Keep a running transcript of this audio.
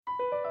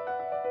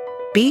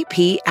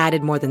BP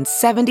added more than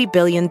 $70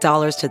 billion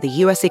to the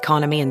U.S.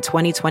 economy in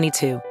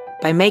 2022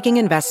 by making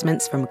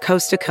investments from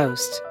coast to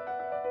coast.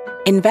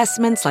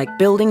 Investments like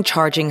building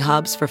charging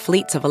hubs for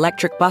fleets of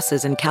electric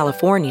buses in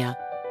California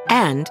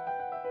and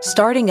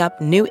starting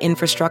up new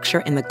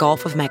infrastructure in the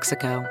Gulf of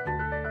Mexico.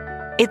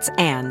 It's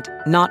and,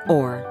 not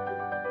or.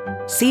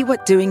 See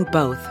what doing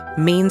both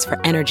means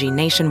for energy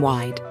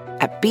nationwide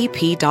at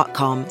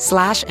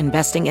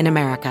bp.com/investing in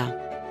America.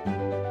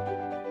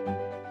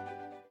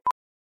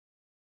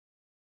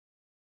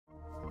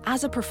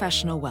 As a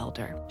professional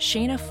welder,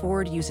 Shayna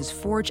Ford uses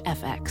Forge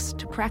FX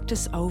to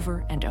practice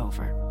over and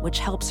over, which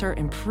helps her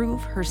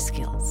improve her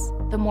skills.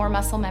 The more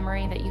muscle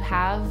memory that you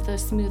have, the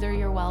smoother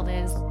your weld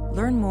is.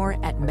 Learn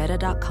more at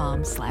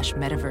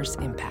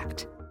meta.com/metaverse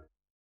impact.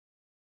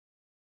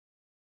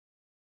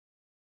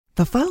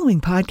 The following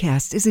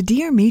podcast is a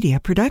Dear Media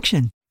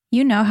production.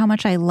 You know how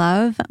much I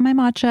love my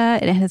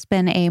matcha. It has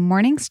been a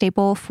morning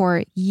staple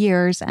for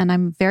years, and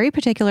I'm very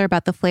particular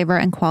about the flavor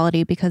and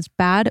quality because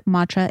bad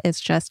matcha is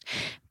just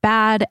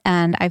bad.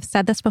 And I've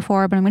said this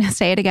before, but I'm going to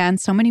say it again.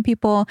 So many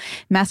people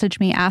message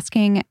me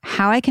asking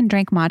how I can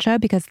drink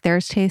matcha because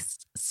theirs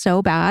tastes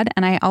so bad.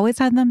 And I always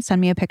have them send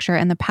me a picture,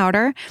 and the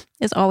powder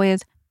is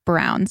always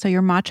brown. So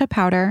your matcha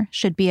powder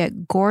should be a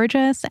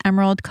gorgeous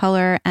emerald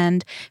color,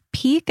 and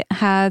Peak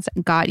has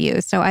got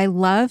you. So I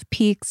love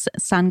Peak's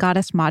Sun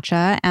Goddess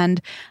matcha,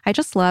 and I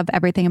just love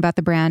everything about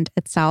the brand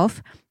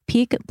itself.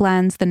 Peak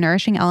blends the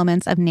nourishing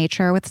elements of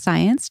nature with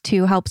science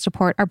to help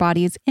support our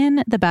bodies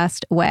in the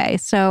best way.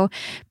 So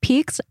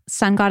Peak's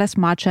Sun Goddess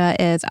matcha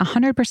is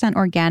 100%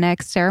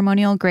 organic,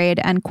 ceremonial grade,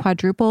 and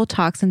quadruple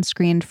toxin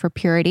screened for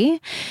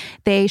purity.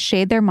 They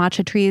shade their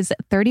matcha trees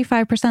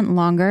 35%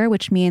 longer,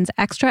 which means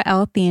extra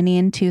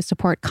L-theanine to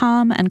support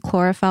calm and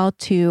chlorophyll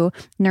to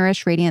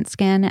nourish radiant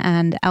skin.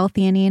 And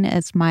L-theanine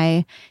is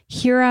my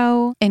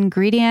hero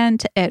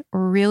ingredient. It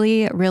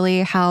really,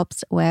 really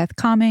helps with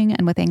calming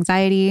and with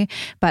anxiety.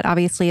 But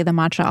obviously the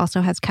matcha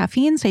also has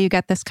caffeine, so you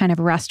get this kind of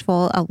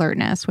restful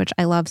alertness, which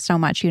I love so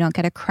much. You don't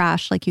get a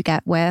crash like you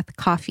get with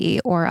coffee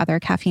or other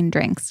caffeine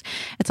drinks.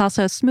 It's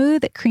also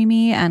smooth,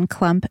 creamy, and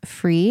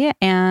clump-free,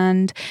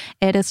 and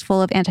it is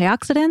full of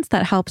antioxidants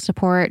that help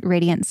support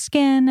radiant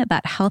skin,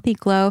 that healthy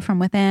glow from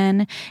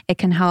within. It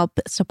can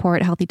help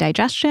support healthy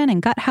digestion and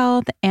gut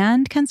health,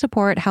 and can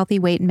support healthy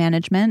weight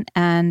management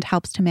and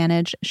helps to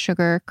manage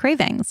sugar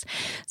cravings.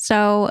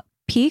 So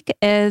Peak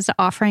is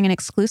offering an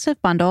exclusive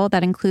bundle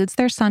that includes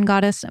their Sun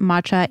Goddess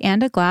matcha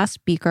and a glass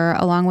beaker,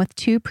 along with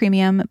 2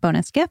 premium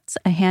bonus gifts,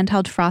 a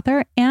handheld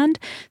frother, and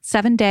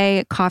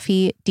 7-day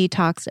coffee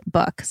detox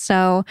book.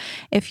 So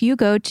if you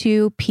go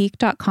to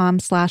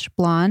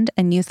peak.com/blonde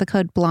and use the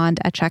code blonde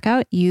at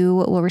checkout, you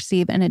will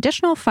receive an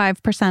additional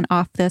 5%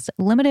 off this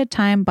limited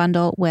time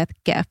bundle with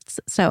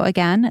gifts. So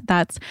again,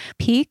 that's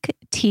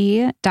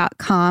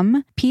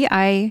peaktea.com,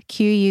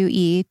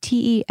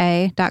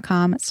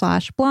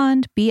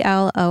 peaquetea.com/blonde,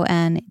 BLONDE,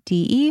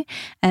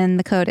 and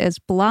the code is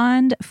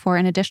blonde for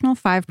an additional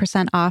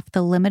 5% off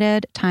the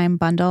limited time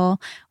bundle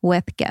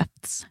with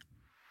gifts.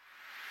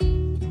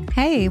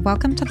 Hey,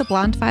 welcome to the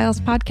Blonde Files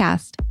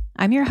podcast.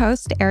 I'm your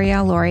host,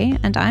 Ariel Laurie,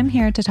 and I'm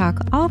here to talk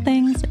all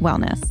things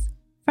wellness.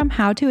 From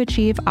how to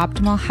achieve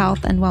optimal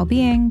health and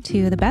well-being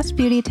to the best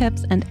beauty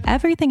tips and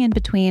everything in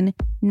between,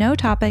 no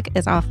topic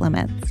is off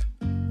limits.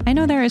 I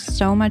know there is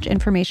so much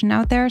information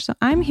out there, so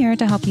I'm here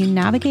to help you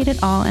navigate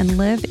it all and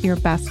live your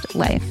best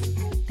life.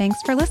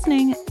 Thanks for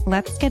listening.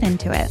 Let's get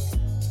into it.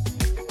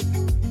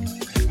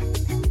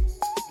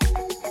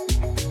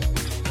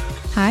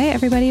 Hi,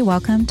 everybody.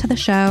 Welcome to the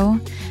show.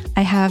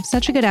 I have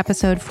such a good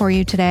episode for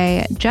you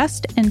today,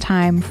 just in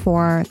time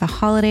for the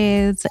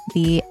holidays,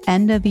 the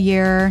end of the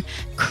year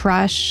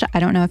crush.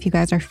 I don't know if you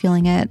guys are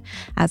feeling it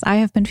as I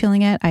have been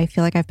feeling it. I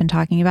feel like I've been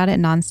talking about it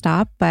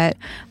nonstop, but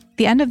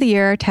the end of the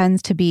year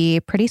tends to be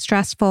pretty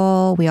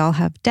stressful. We all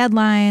have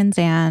deadlines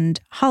and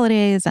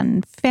holidays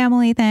and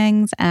family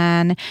things,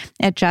 and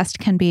it just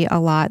can be a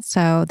lot.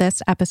 So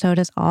this episode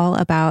is all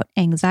about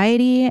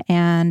anxiety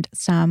and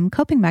some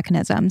coping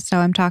mechanisms. So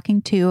I'm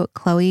talking to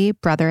Chloe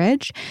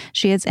Brotheridge.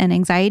 She is an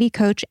anxiety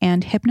coach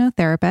and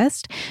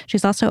hypnotherapist.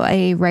 She's also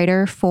a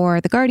writer for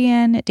The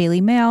Guardian,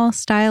 Daily Mail,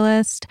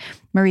 stylist,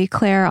 Marie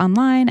Claire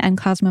Online, and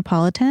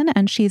Cosmopolitan,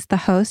 and she's the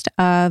host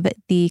of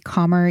the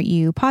Calmer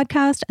You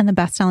podcast and the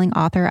best-selling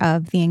author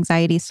of The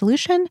Anxiety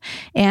Solution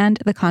and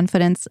The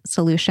Confidence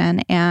Solution.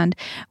 And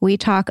we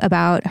talk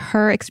about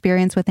her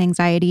experience with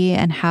anxiety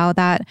and how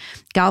that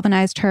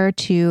galvanized her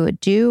to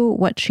do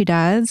what she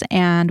does.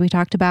 And we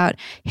talked about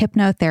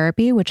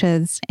hypnotherapy, which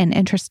is an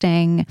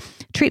interesting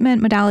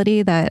treatment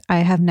modality that I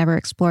have never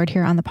explored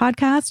here on the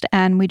podcast.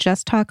 And we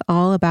just talk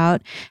all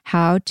about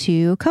how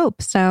to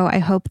cope. So I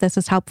hope this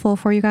is helpful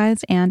for you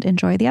guys and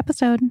enjoy the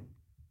episode.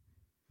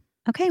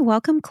 Okay,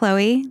 welcome,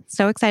 Chloe.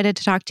 So excited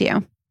to talk to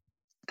you.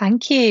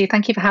 Thank you.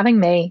 Thank you for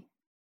having me.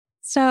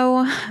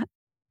 So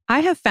I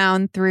have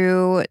found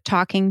through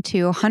talking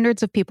to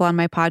hundreds of people on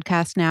my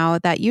podcast now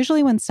that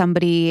usually when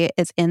somebody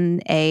is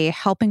in a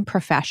helping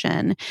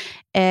profession,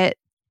 it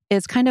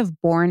is kind of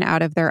born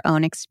out of their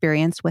own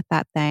experience with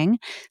that thing.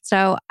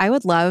 So I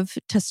would love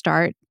to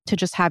start to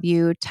just have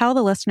you tell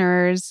the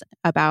listeners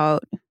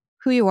about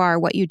who you are,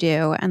 what you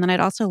do. And then I'd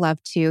also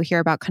love to hear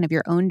about kind of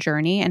your own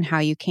journey and how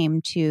you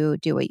came to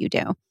do what you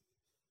do.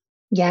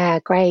 Yeah,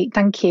 great.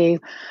 Thank you.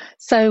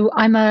 So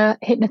I'm a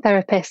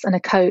hypnotherapist and a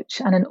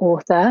coach and an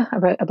author. I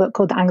wrote a book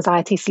called The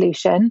Anxiety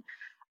Solution.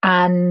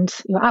 And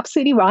you're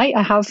absolutely right.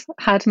 I have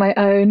had my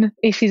own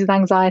issues with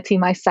anxiety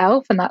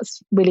myself, and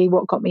that's really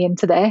what got me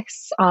into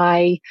this.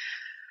 I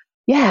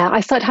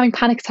started having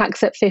panic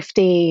attacks at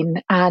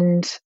 15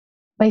 and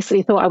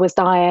basically thought I was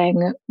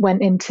dying,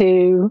 went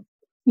into,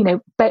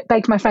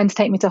 begged my friend to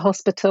take me to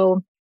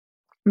hospital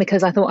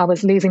because I thought I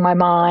was losing my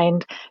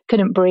mind,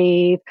 couldn't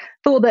breathe,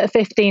 thought that at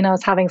 15 I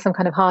was having some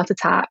kind of heart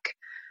attack,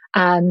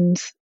 and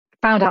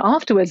found out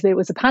afterwards that it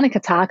was a panic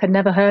attack. I'd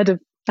never heard of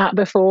that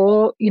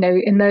before.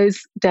 In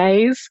those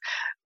days,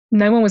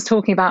 no one was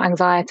talking about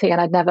anxiety,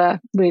 and it never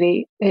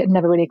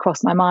really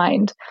crossed my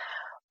mind.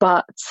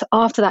 But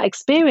after that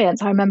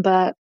experience, I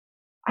remember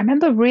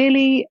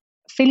really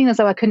feeling as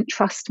though I couldn't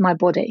trust my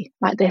body.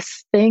 Like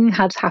this thing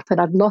had happened.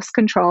 I'd lost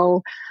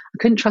control. I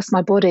couldn't trust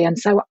my body. And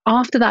so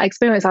after that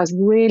experience, I was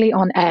really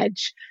on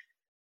edge,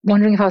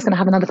 wondering if I was going to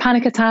have another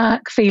panic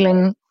attack,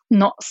 feeling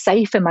not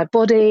safe in my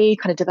body,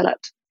 kind of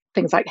developed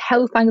things like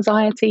health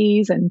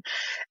anxieties,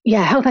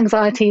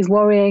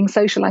 worrying,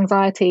 social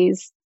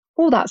anxieties,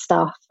 all that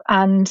stuff.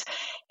 And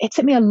it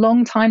took me a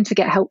long time to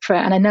get help for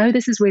it. And I know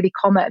this is really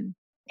common.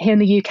 Here in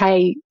the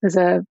UK, there's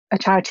a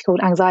charity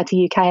called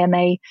Anxiety UK, and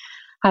they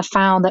have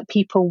found that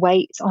people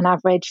wait on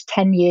average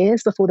 10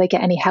 years before they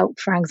get any help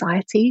for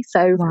anxiety.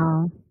 So,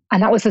 wow.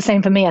 And that was the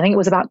same for me. I think I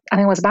was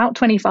about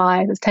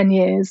 25, it was 10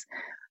 years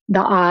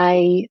that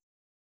I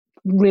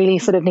really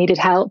sort of needed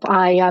help.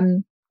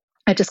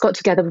 I just got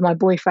together with my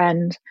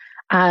boyfriend,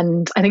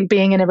 and I think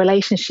being in a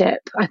relationship,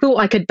 I thought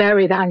I could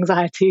bury the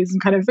anxieties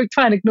and kind of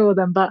try and ignore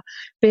them, but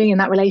being in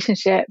that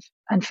relationship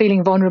and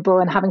feeling vulnerable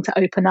and having to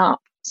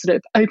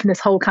open this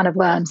whole can of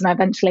worms. And I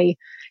eventually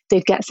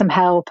did get some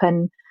help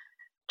and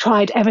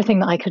tried everything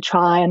that I could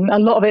try, and a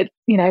lot of it,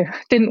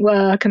 didn't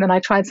work. And then I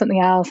tried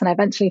something else, and I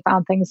eventually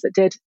found things that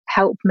did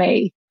help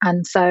me.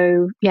 And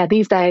so,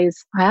 these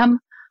days I'm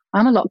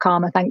a lot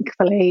calmer,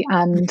 thankfully.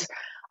 And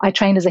I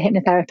trained as a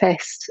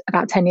hypnotherapist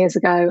about 10 years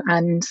ago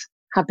and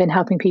have been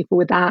helping people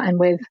with that and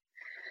with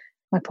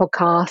my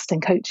podcast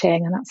and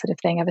coaching and that sort of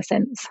thing ever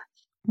since.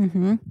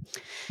 Mm-hmm.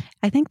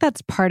 I think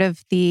that's part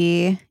of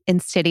the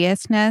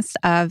insidiousness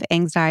of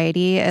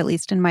anxiety, at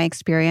least in my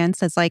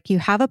experience, is like you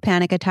have a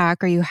panic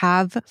attack or you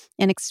have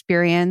an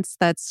experience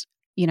that's,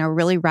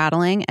 really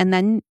rattling, and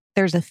then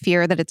there's a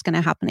fear that it's going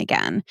to happen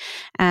again.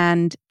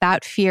 And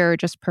that fear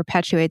just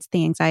perpetuates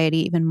the anxiety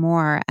even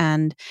more.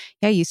 And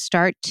you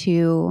start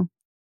to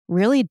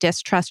really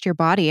distrust your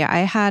body. I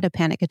had a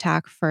panic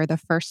attack for the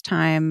first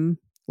time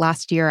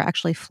last year,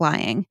 actually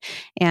flying,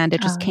 and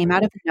it just came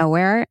out of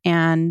nowhere.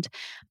 And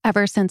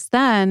ever since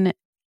then,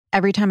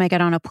 every time I get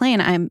on a plane,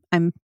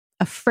 I'm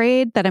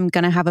afraid that I'm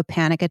going to have a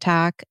panic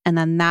attack, and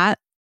then that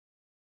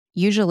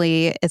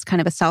usually is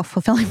kind of a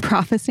self-fulfilling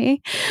prophecy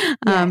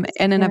in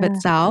and of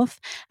itself.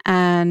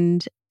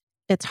 And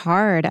it's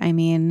hard. I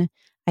mean,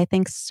 I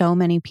think so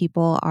many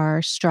people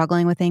are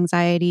struggling with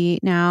anxiety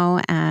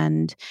now,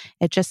 and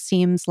it just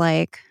seems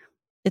like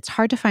it's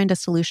hard to find a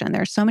solution.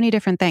 There are so many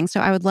different things.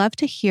 So I would love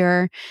to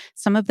hear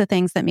some of the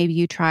things that maybe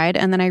you tried.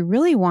 And then I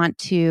really want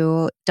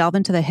to delve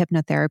into the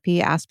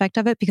hypnotherapy aspect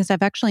of it, because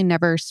I've actually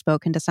never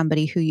spoken to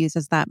somebody who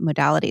uses that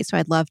modality. So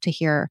I'd love to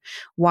hear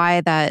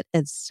why that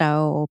is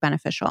so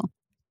beneficial.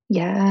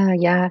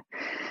 Yeah.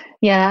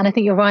 And I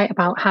think you're right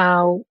about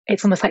how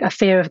it's almost like a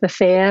fear of the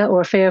fear or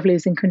a fear of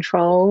losing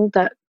control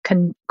that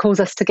can cause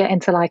us to get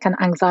into like an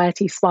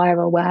anxiety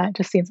spiral where it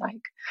just seems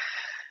like,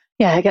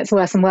 it gets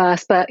worse and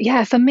worse. But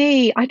for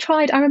me, I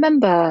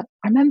remember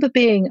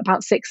being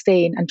about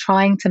 16 and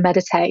trying to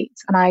meditate.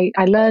 And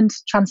I learned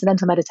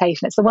transcendental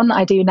meditation. It's the one that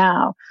I do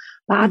now.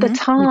 But at the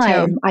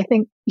time, I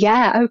think,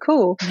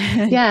 cool.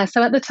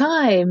 So at the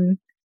time,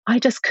 I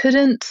just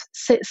couldn't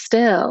sit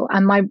still.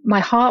 And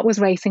my heart was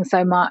racing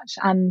so much.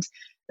 And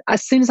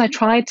as soon as I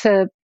tried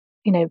to,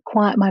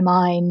 quiet my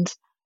mind,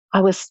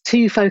 I was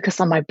too focused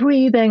on my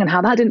breathing and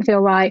how that didn't feel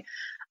right.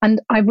 And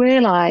I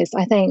realized,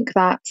 I think,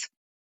 that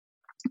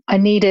I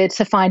needed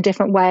to find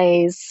different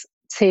ways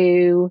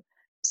to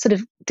sort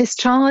of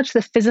discharge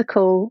the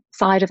physical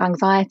side of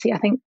anxiety. I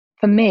think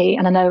for me,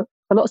 and I know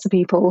for lots of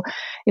people,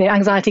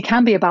 anxiety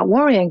can be about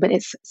worrying, but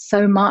it's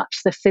so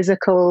much the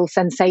physical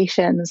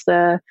sensations,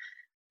 the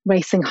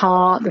racing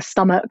heart, the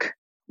stomach,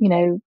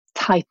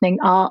 tightening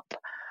up,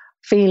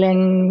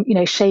 feeling,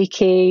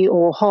 shaky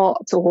or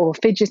hot or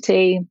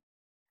fidgety.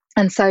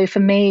 And so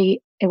for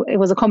me, it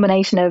was a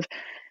combination of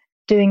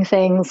doing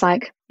things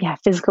like,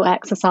 physical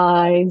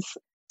exercise,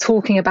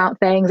 talking about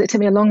things. It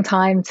took me a long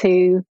time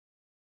to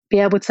be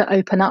able to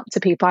open up to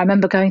people. I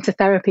remember going to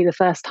therapy the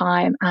first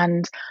time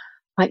and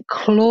like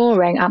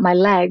clawing at my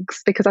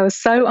legs because I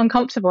was so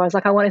uncomfortable. I was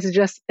like, I wanted to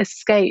just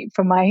escape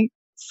from my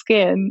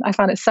skin. I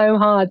found it so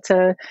hard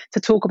to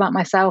talk about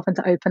myself and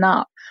to open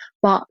up.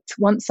 But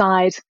once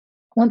I'd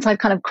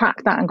kind of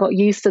cracked that and got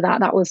used to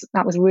that, that was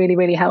really,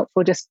 really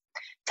helpful. Just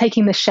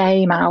taking the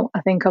shame out,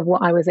 I think, of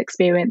what I was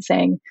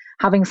experiencing,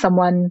 having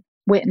someone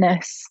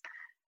witness,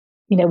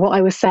 what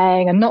I was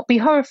saying and not be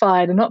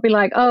horrified and not be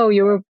like, oh,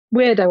 you're a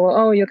weirdo, or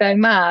oh, you're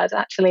going mad.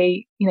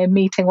 Actually,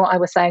 meeting what I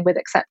was saying with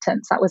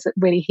acceptance. That was a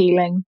really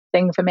healing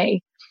thing for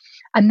me.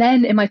 And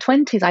then in my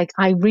 20s,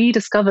 I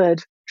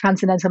rediscovered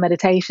transcendental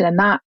meditation, and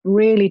that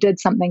really did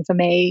something for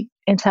me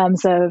in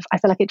terms of, I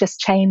feel like it just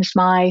changed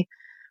my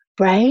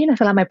brain. I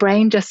feel like my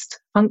brain just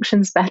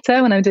functions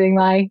better when I'm doing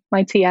my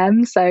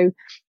TM. So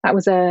that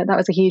was a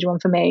huge one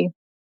for me.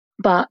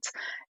 But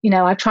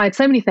I've tried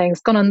so many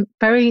things, gone on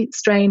very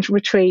strange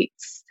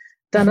retreats,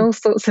 done all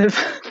sorts of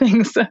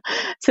things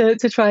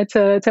to try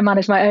to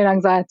manage my own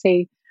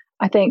anxiety.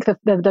 I think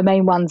the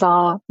main ones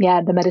are,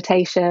 the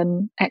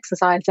meditation,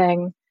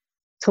 exercising,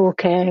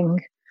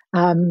 talking,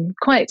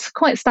 quite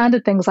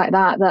standard things like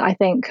that I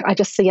think I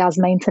just see as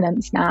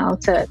maintenance now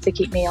to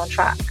keep me on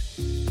track.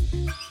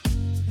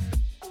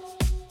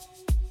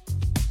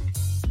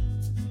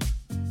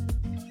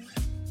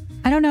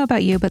 I don't know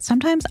about you, but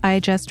sometimes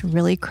I just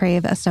really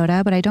crave a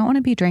soda, but I don't want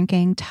to be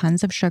drinking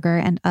tons of sugar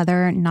and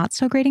other not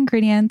so great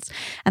ingredients.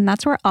 And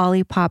that's where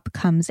Olipop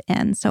comes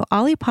in. So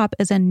Olipop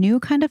is a new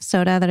kind of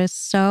soda that is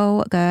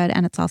so good,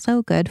 and it's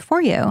also good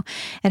for you.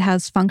 It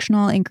has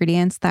functional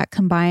ingredients that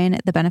combine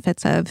the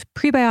benefits of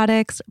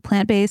prebiotics,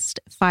 plant-based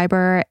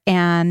fiber,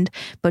 and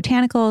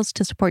botanicals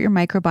to support your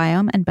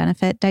microbiome and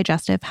benefit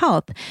digestive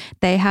health.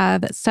 They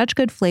have such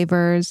good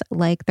flavors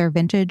like their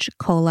vintage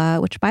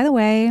cola, which, by the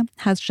way,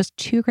 has just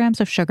 2 grams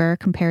of sugar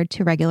compared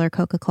to regular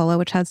Coca-Cola,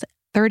 which has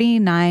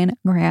 39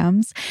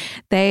 grams.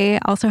 They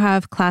also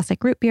have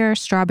classic root beer,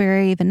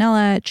 strawberry,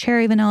 vanilla,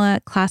 cherry vanilla,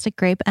 classic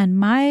grape, and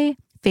my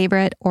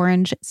favorite,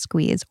 orange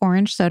squeeze.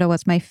 Orange soda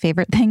was my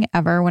favorite thing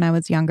ever when I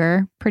was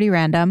younger. Pretty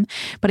random,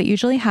 but it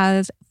usually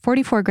has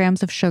 44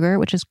 grams of sugar,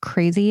 which is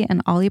crazy.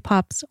 And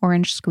Olipop's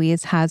orange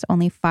squeeze has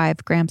only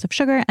 5 grams of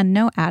sugar and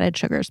no added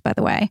sugars, by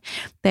the way.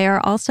 They are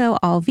also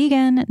all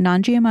vegan,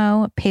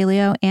 non-GMO,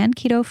 paleo, and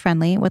keto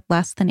friendly with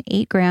less than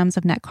 8 grams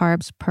of net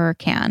carbs per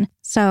can.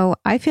 So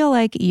I feel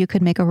like you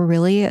could make a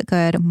really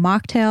good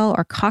mocktail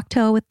or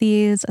cocktail with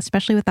these,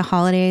 especially with the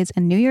holidays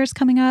and New Year's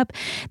coming up.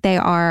 They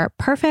are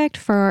perfect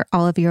for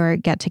all of your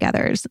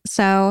get-togethers.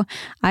 So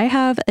I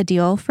have a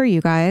deal for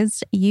you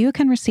guys. You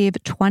can receive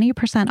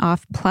 20%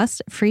 off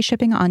plus free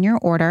shipping on your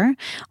order.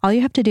 All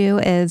you have to do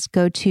is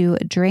go to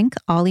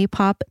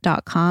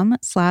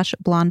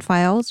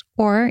drinkolipop.com/blondefiles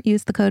or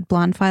use the code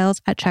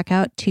blondefiles at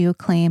checkout to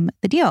claim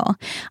the deal.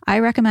 I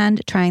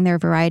recommend trying their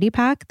variety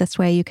pack. This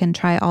way you can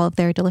try all of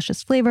their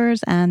delicious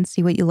flavors and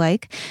see what you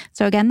like.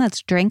 So again,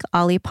 that's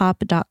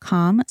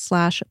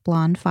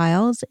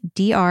drinkolipop.com/blondefiles,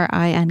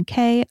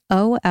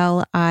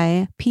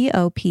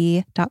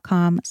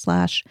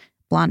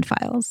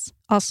 drinkolipop.com/blondefiles.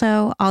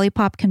 Also,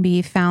 Olipop can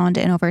be found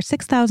in over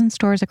 6,000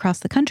 stores across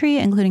the country,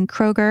 including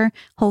Kroger,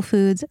 Whole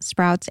Foods,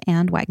 Sprouts,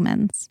 and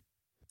Wegmans.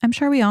 I'm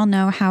sure we all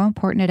know how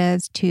important it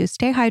is to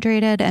stay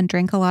hydrated and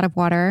drink a lot of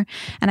water.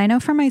 And I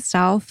know for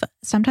myself,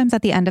 sometimes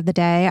at the end of the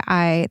day,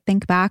 I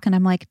think back and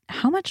I'm like,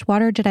 how much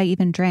water did I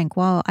even drink?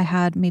 Well, I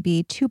had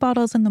maybe 2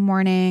 bottles in the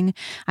morning.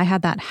 I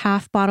had that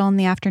half bottle in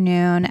the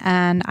afternoon,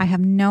 and I have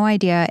no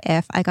idea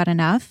if I got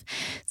enough.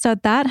 So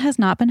that has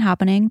not been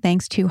happening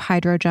thanks to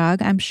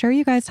HydroJug. I'm sure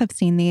you guys have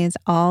seen these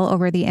all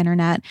over the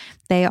internet.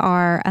 They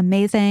are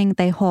amazing.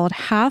 They hold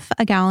half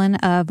a gallon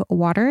of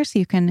water, so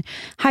you can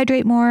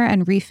hydrate more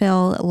and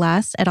refill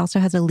less. It also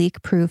has a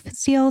leak-proof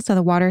seal, so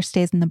the water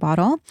stays in the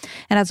bottle.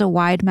 It has a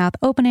wide mouth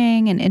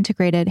opening, an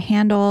integrated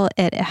handle.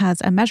 It has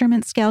a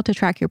measurement scale to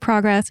track your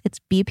progress. It's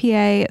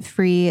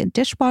BPA-free,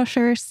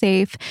 dishwasher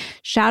safe,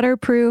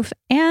 shatterproof,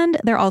 and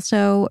they're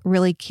also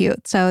really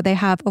cute. So they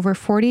have over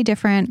 40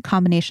 different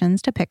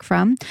combinations to pick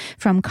from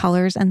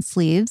colors and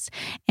sleeves.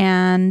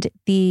 And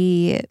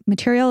the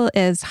material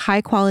is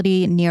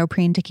high-quality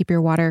neoprene to keep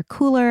your water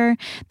cooler.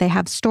 They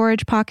have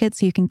storage pockets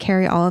so you can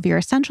carry all of your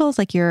essentials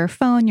like your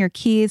phone, your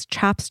keys,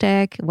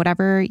 chapstick,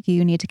 whatever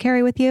you need to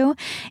carry with you.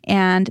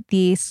 And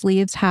the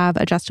sleeves have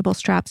adjustable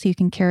straps so you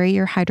can carry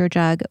your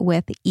HydroJug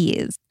with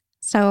ease.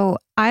 So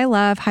I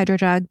love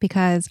HydroJug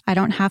because I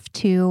don't have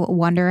to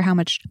wonder how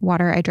much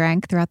water I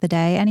drank throughout the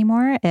day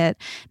anymore. It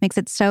makes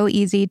it so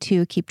easy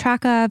to keep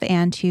track of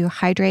and to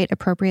hydrate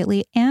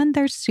appropriately. And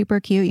they're super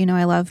cute. You know,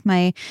 I love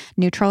my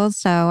neutrals.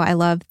 So I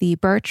love the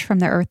Birch from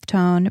the Earth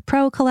Tone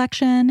Pro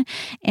collection.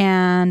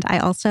 And I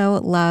also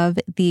love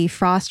the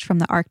Frost from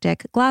the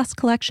Arctic Glass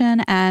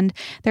collection. And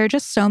there are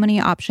just so many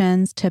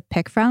options to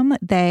pick from.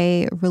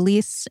 They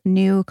release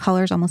new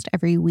colors almost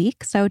every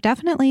week. So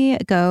definitely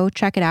go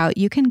check it out.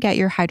 You can get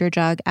your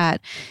HydroJug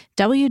at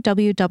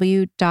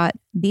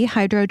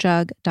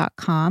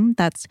www.thehydrojug.com.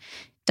 That's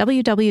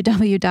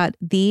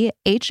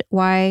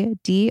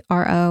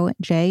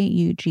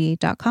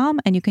www.thehydrojug.com,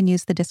 and you can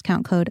use the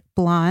discount code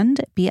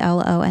BLONDE,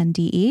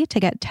 BLONDE, to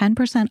get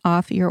 10%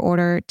 off your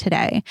order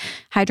today.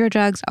 Hydro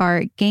Jugs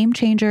are game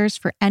changers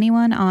for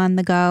anyone on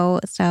the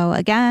go. So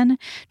again,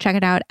 check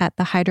it out at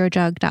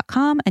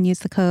thehydrojug.com and use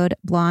the code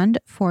BLONDE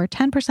for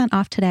 10%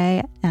 off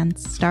today and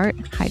start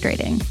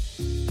hydrating.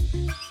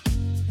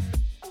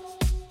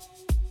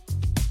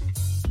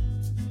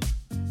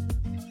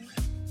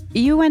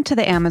 You went to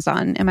the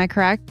Amazon, am I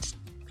correct?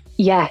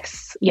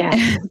 Yes.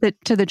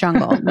 To the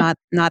jungle, not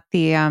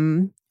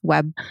the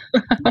web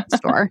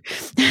store.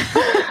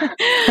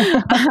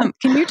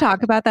 Can you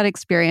talk about that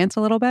experience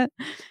a little bit?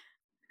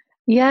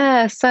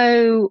 Yeah.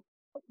 So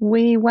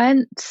we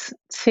went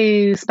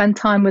to spend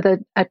time with a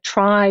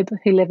tribe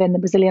who live in the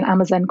Brazilian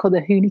Amazon called the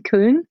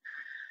Hunikun.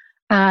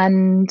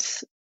 And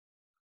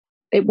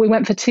we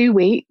went for 2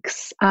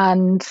 weeks.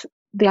 And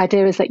the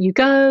idea is that you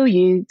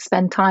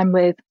spend time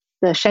with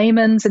the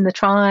shamans in the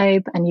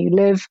tribe, and you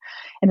live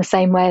in the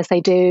same way as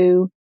they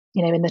do,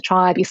 in the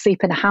tribe. You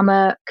sleep in a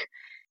hammock.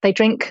 They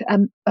drink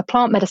a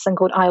plant medicine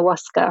called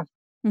ayahuasca,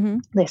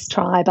 this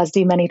tribe, as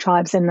do many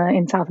tribes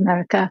in South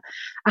America.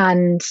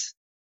 And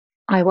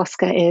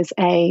ayahuasca is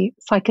a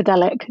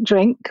psychedelic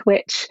drink,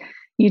 which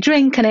you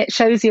drink and it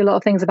shows you a lot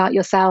of things about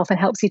yourself and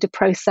helps you to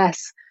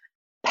process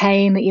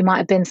pain that you might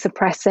have been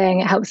suppressing.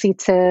 It helps you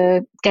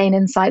to gain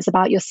insights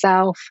about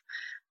yourself.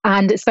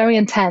 And it's very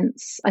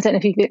intense. I don't know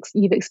if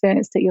you've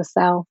experienced it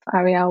yourself,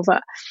 Ariel,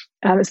 but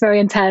it's very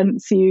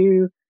intense.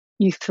 You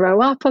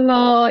throw up a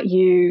lot.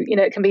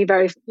 It can be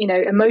very,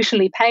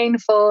 emotionally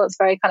painful. It's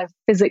very kind of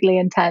physically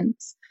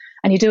intense.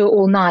 And you do it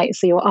all night.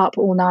 So you're up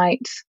all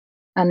night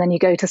and then you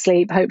go to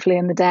sleep, hopefully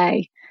in the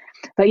day.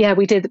 But yeah,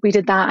 we did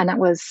that. And that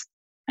was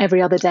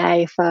every other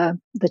day for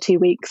the 2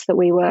 weeks that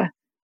we were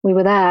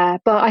there.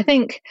 But I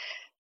think,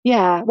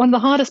 one of the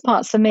hardest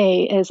parts for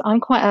me is I'm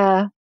quite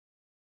a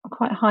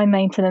high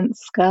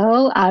maintenance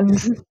girl, and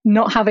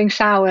not having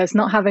showers,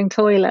 not having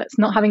toilets,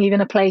 not having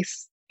even a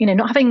place,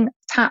 not having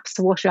taps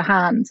to wash your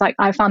hands. Like,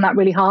 I found that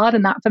really hard.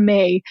 And that for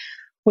me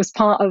was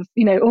part of,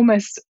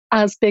 almost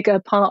as big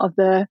a part of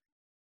the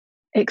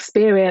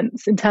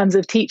experience in terms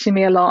of teaching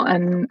me a lot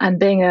and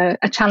being a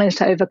challenge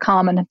to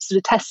overcome and sort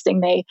of testing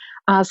me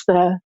as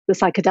the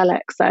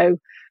psychedelic. So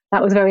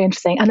that was very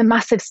interesting. And the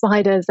massive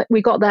spiders that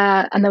we got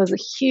there, and there was a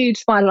huge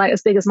spider like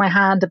as big as my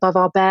hand above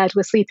our bed.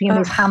 We're sleeping in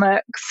these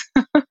hammocks.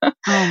 Oh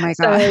my God.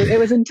 So it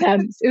was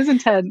intense.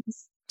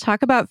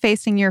 Talk about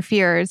facing your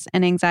fears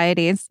and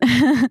anxieties.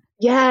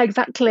 Yeah,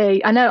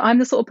 exactly. I know I'm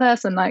the sort of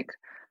person, like,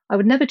 I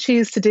would never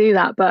choose to do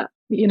that, but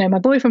my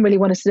boyfriend really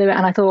wanted to do it,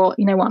 and I thought,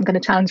 you know what, I'm going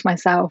to challenge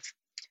myself.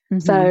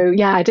 So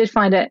yeah, I did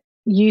find it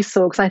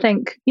useful, because I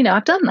think,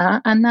 I've done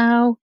that, and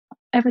now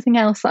everything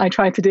else that I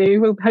try to do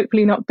will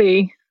hopefully not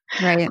be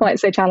quite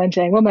so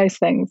challenging. Well, most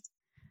things.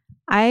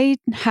 I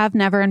have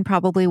never and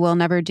probably will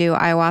never do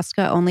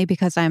ayahuasca, only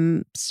because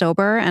I'm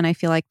sober, and I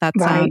feel like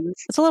that's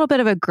it's a little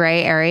bit of a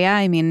gray area.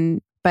 I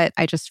mean, but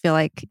I just feel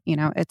like,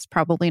 it's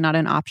probably not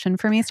an option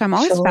for me. So I'm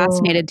always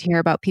fascinated to hear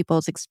about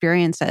people's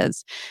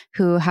experiences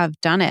who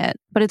have done it.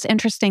 But it's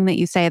interesting that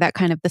you say that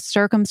kind of the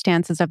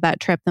circumstances of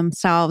that trip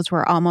themselves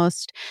were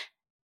almost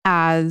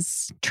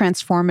as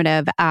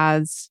transformative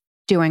as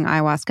doing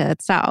ayahuasca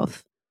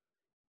itself.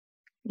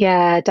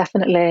 Yeah,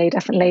 definitely.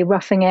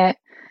 Roughing it,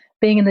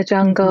 being in the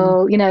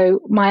jungle.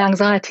 My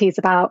anxiety is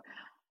about,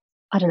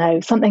 I don't know,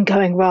 something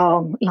going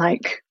wrong.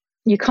 Like,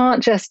 you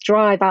can't just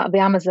drive out of the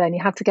Amazon.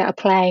 You have to get a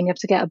plane, you have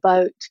to get a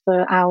boat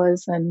for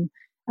hours, and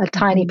a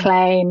tiny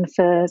plane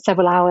for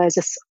several hours,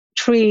 just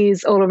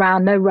trees all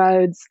around, no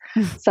roads.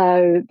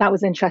 So that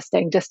was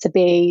interesting, just to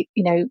be,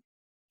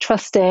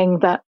 trusting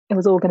that it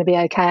was all going to be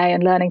okay,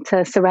 and learning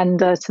to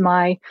surrender to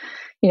my,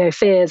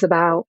 fears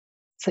about,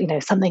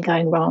 something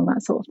going wrong,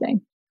 that sort of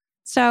thing.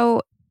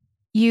 So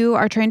you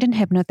are trained in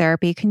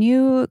hypnotherapy. Can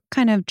you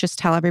kind of just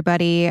tell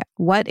everybody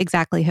what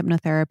exactly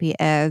hypnotherapy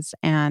is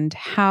and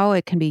how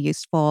it can be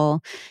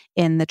useful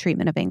in the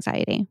treatment of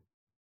anxiety?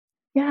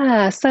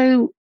 Yeah,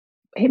 so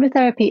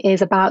hypnotherapy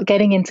is about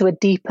getting into a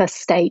deeper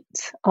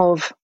state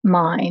of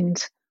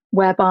mind,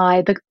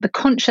 whereby the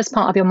conscious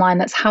part of your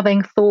mind that's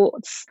having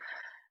thoughts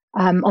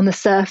on the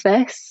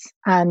surface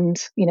and,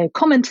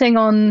 commenting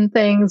on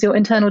things, your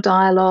internal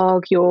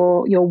dialogue,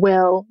 your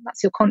will,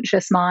 that's your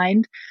conscious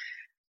mind.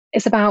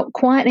 It's about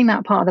quietening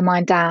that part of the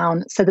mind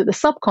down so that the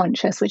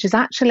subconscious, which is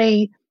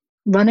actually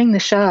running the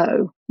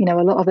show, a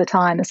lot of the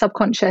time, the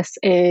subconscious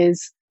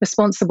is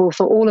responsible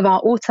for all of our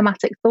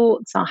automatic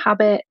thoughts, our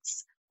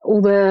habits,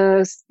 all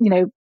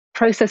the,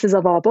 processes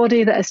of our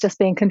body that is just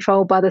being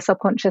controlled by the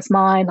subconscious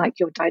mind, like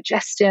your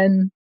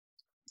digestion.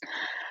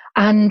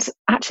 And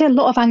actually, a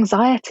lot of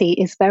anxiety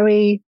is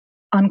very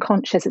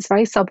unconscious. It's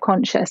very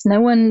subconscious.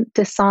 No one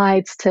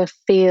decides to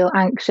feel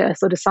anxious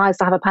or decides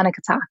to have a panic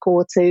attack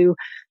or to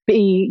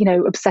be,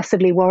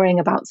 obsessively worrying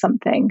about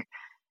something.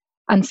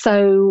 And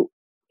so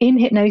in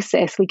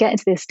hypnosis, we get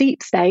into this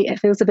deep state. It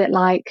feels a bit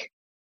like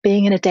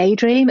being in a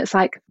daydream. It's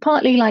like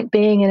partly like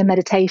being in a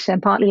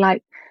meditation, partly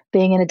like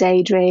being in a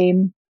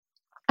daydream.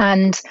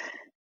 And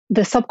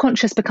the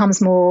subconscious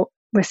becomes more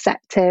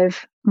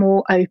receptive,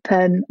 more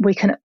open. We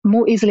can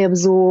more easily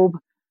absorb,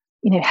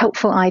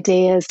 helpful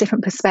ideas,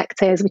 different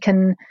perspectives. We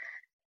can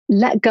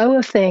let go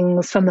of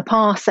things from the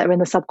past that are in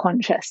the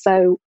subconscious.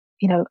 So,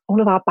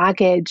 all of our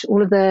baggage,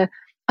 all of the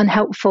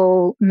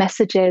unhelpful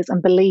messages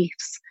and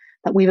beliefs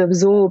that we've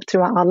absorbed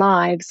throughout our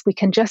lives, we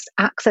can just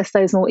access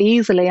those more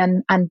easily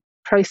and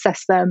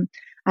process them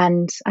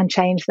and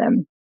change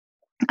them.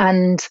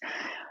 And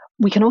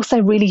we can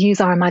also really use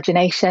our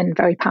imagination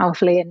very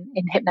powerfully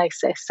in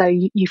hypnosis. So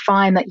you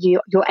find that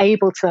you're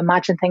able to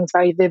imagine things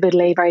very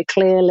vividly, very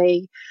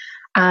clearly.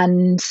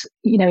 And,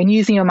 in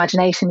using your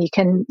imagination,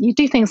 you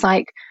do things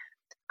like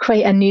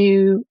create a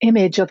new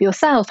image of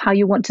yourself, how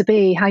you want to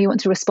be, how you want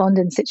to respond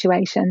in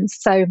situations.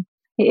 So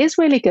it is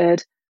really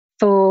good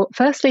for,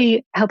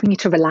 firstly, helping you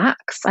to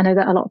relax. I know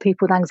that a lot of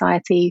people with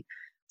anxiety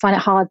find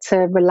it hard to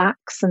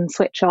relax and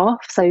switch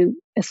off. So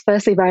it's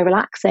firstly very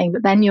relaxing,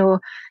 but then you're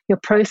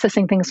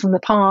processing things from the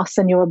past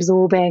and you're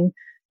absorbing,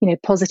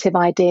 positive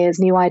ideas,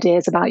 new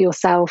ideas about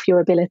yourself,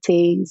 your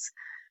abilities.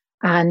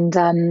 And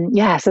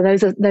so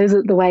those are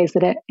the ways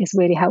that it is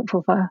really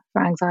helpful for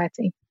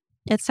anxiety.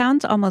 It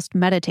sounds almost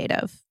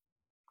meditative.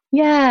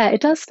 Yeah,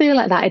 it does feel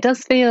like that. It does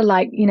feel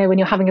like, when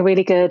you're having a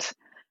really good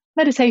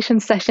meditation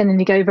session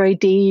and you go very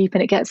deep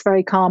and it gets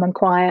very calm and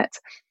quiet.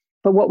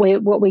 But what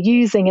we're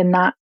using in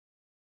that,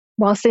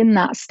 whilst in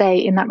that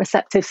state, in that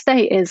receptive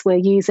state, is we're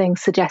using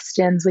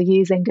suggestions, we're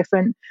using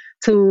different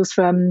tools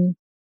from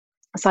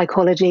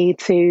psychology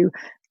to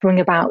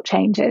bring about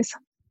changes.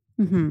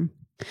 Mm-hmm.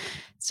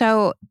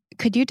 So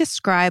could you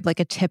describe like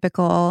a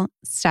typical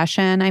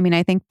session? I mean,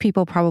 I think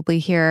people probably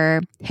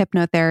hear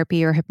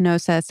hypnotherapy or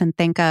hypnosis and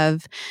think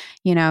of,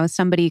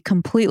 somebody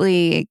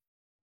completely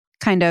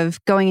kind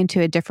of going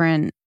into a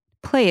different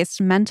place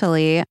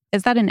mentally.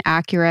 Is that an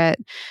accurate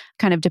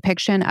kind of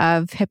depiction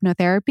of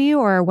hypnotherapy,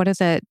 or what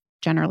is it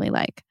generally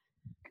like?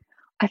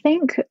 I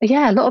think,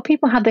 a lot of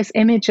people have this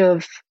image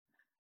of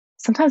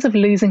sometimes of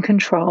losing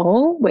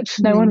control, which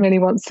no one really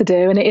wants to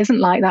do. And it isn't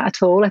like that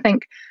at all. I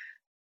think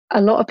a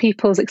lot of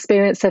people's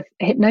experience of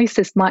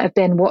hypnosis might have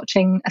been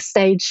watching a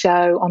stage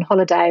show on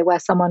holiday where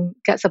someone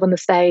gets up on the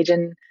stage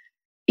and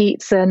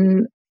eats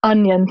an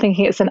onion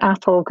thinking it's an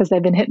apple because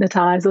they've been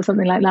hypnotized or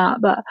something like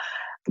that.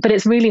 But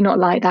it's really not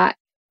like that.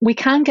 We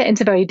can get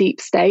into very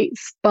deep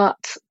states, but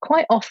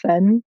quite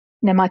often,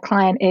 my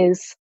client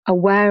is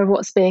aware of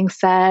what's being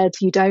said.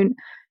 You don't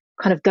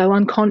kind of go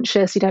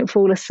unconscious. You don't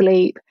fall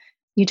asleep.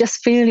 You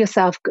just feel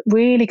yourself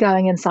really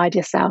going inside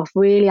yourself,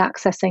 really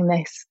accessing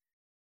this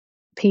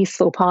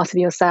peaceful part of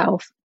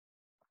yourself,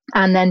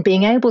 and then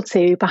being able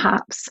to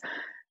perhaps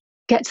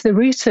get to the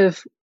root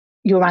of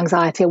your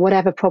anxiety or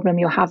whatever problem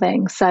you're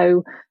having.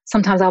 So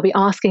sometimes I'll be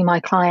asking my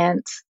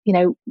clients,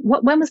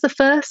 when was the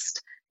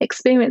first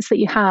experience that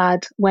you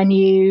had when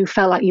you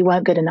felt like you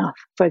weren't good enough,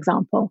 for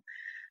example?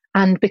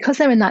 And because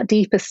they're in that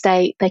deeper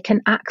state, they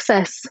can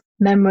access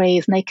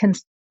memories and they can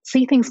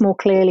see things more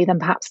clearly than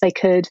perhaps they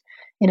could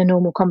in a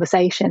normal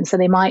conversation. So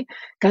they might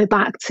go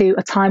back to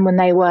a time when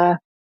they were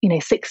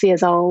 6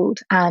 years old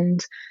and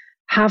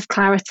have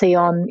clarity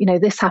on,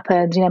 this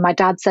happened, my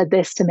dad said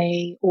this to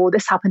me, or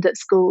this happened at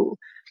school.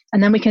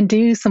 And then we can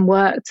do some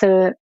work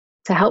to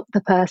help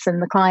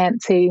the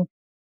client, to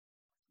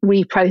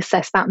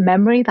reprocess that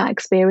memory, that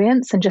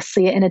experience, and just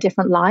see it in a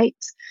different light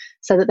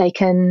so that they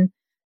can,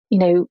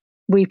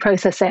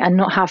 reprocess it and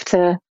not have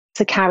to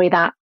carry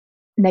that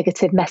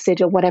negative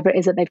message or whatever it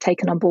is that they've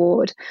taken on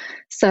board.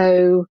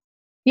 So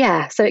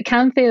it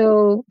can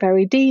feel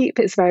very deep.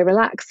 It's very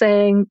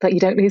relaxing, but you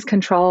don't lose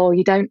control.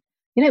 You don't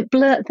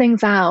blurt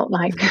things out.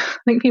 Like, I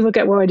think people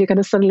get worried you're going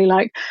to suddenly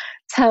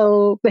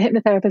tell the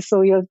hypnotherapist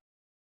all your,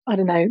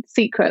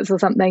 secrets or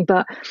something,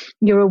 but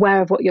you're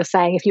aware of what you're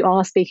saying if you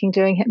are speaking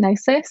during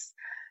hypnosis.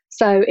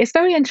 So it's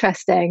very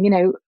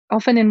interesting.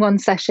 Often in one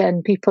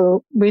session,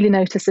 people really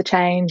notice a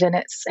change, and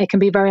it can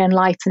be very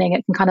enlightening.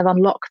 It can kind of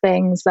unlock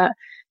things that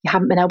you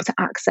haven't been able to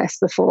access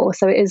before.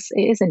 So it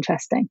is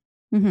interesting.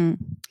 Mm-hmm.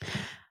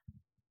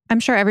 I'm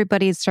sure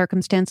everybody's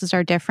circumstances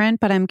are different,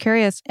 but I'm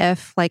curious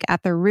if,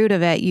 at the root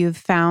of it, you've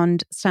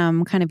found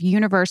some kind of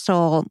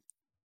universal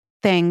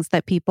things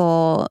that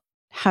people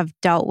have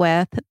dealt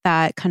with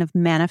that kind of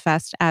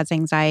manifest as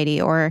anxiety,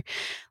 or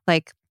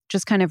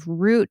just kind of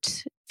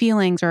root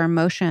feelings or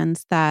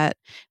emotions that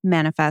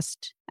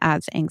manifest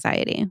as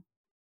anxiety.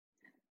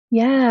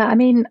 Yeah, I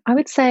mean, I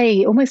would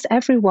say almost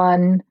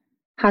everyone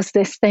has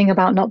this thing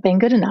about not being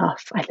good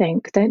enough, I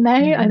think, don't they?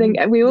 Mm-hmm. I think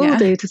we all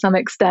do to some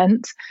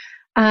extent.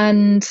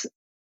 And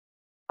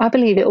I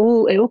believe it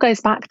all goes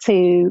back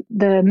to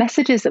the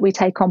messages that we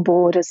take on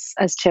board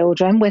as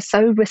children. We're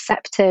so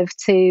receptive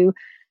to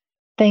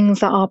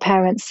things that our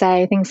parents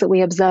say, things that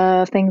we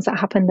observe, things that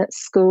happened at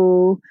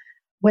school.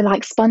 We're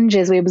like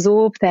sponges, we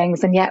absorb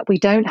things, and yet we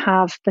don't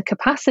have the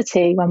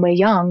capacity when we're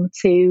young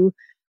to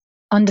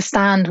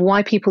understand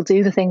why people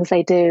do the things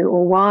they do,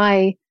 or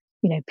why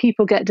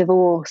people get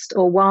divorced,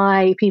 or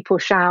why people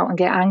shout and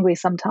get angry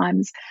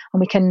sometimes. And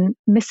we can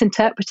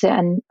misinterpret it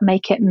and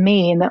make it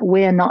mean that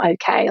we're not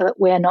okay, or that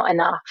we're not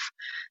enough,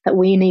 that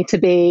we need to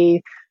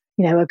be,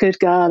 a good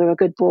girl or a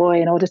good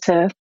boy in order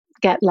to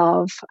get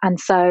love. And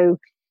so,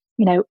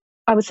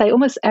 I would say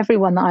almost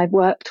everyone that I've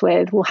worked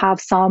with will have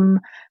some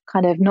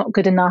kind of not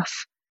good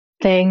enough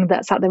thing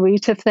that's at the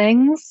root of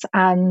things.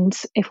 And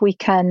if we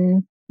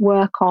can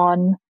work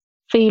on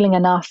feeling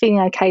enough, feeling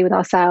okay with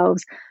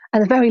ourselves,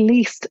 at the very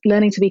least,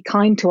 learning to be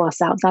kind to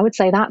ourselves, I would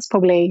say that's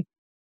probably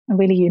a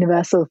really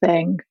universal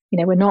thing.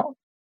 We're not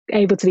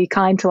able to be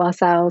kind to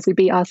ourselves. We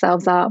beat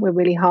ourselves up. We're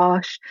really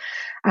harsh.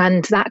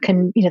 And that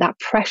can, that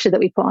pressure that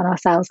we put on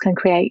ourselves can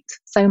create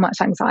so much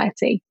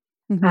anxiety.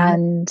 Mm-hmm.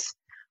 And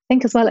I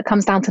think as well, it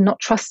comes down to not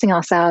trusting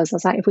ourselves.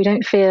 It's like, if we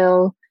don't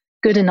feel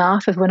good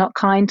enough, if we're not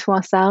kind to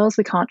ourselves,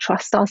 we can't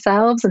trust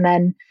ourselves. And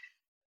then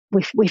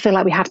we feel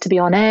like we have to be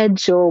on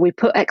edge, or we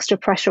put extra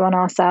pressure on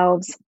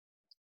ourselves.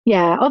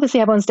 Yeah,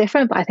 obviously everyone's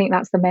different, but I think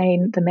that's the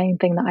main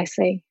thing that I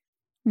see.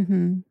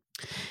 Mm-hmm.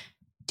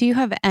 Do you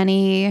have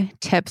any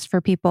tips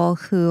for people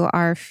who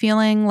are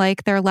feeling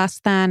like they're less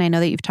than? I know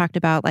that you've talked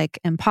about like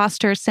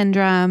imposter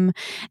syndrome,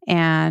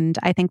 and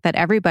I think that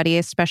everybody,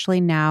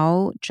 especially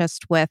now,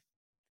 just with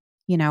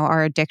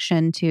our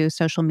addiction to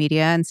social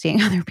media and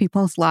seeing other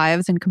people's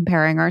lives and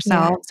comparing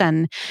ourselves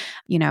and,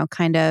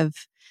 kind of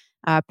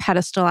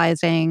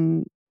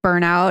pedestalizing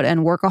burnout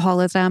and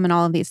workaholism and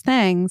all of these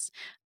things.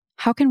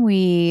 How can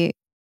we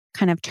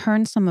kind of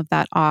turn some of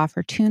that off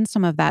or tune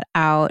some of that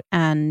out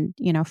and,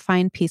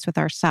 find peace with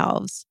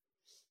ourselves?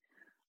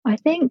 I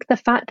think the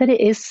fact that it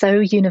is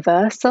so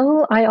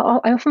universal, I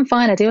often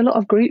find I do a lot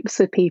of groups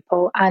with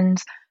people, and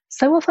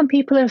so often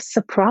people are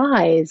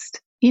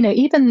surprised,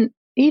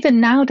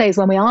 even nowadays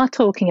when we are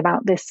talking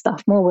about this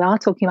stuff more, we are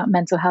talking about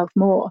mental health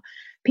more,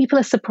 people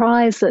are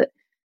surprised that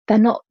they're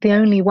not the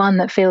only one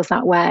that feels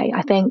that way.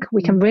 I think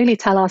we can really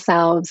tell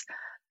ourselves,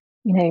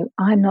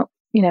 I'm not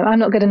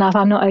good enough,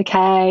 I'm not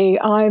okay,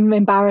 I'm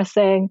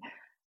embarrassing.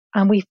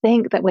 And we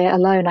think that we're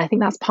alone. I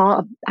think that's part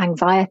of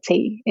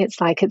anxiety. It's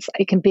like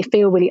it can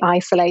feel really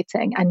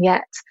isolating, and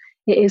yet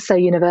it is so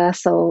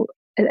universal.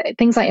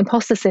 Things like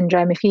imposter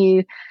syndrome, if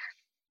you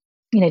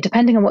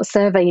depending on what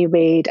survey you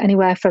read,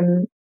 anywhere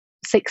from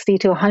 60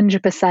 to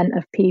 100%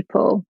 of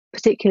people,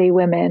 particularly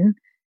women,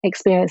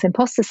 experience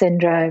imposter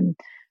syndrome.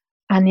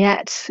 And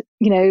yet,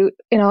 in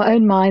our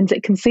own minds,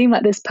 it can seem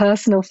like this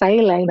personal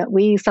failing that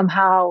we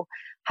somehow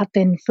have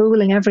been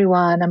fooling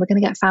everyone and we're going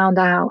to get found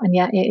out. And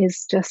yet it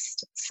is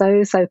just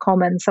so, so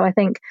common. So I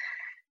think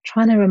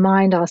trying to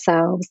remind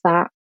ourselves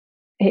that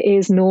it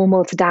is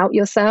normal to doubt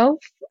yourself,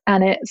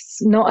 and it's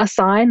not a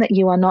sign that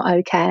you are not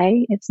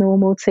okay. It's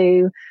normal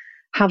to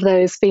have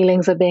those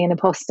feelings of being an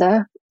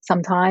imposter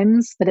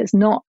sometimes, but it's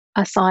not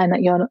a sign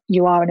that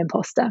you are an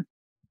imposter.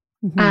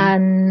 Mm-hmm.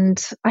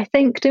 And I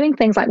think doing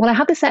things like, I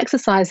have this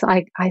exercise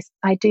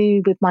I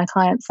do with my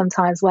clients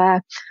sometimes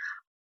where,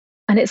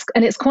 and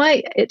it's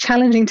quite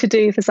challenging to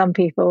do for some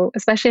people,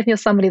 especially if you're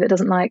somebody that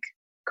doesn't like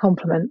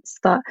compliments.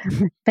 But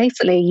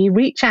basically, you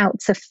reach out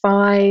to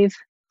 5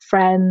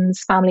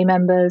 friends, family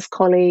members,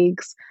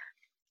 colleagues,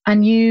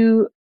 and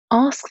you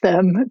ask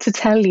them to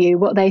tell you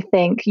what they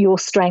think your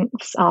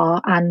strengths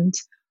are and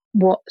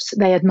what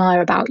they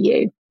admire about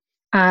you.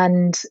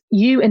 And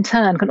you in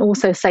turn can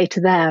also say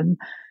to them,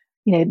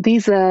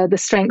 these are the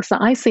strengths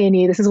that I see in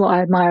you. This is what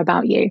I admire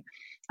about you.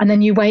 And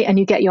then you wait and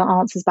you get your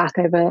answers back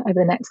over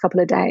the next couple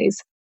of days.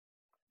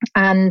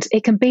 And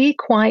it can be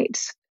quite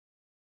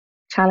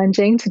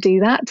challenging to do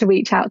that, to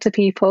reach out to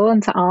people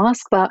and to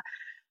ask. But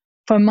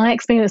from my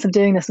experience of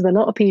doing this with a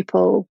lot of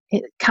people,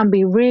 it can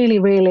be really,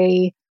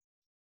 really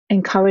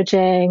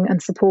encouraging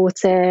and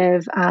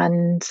supportive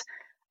and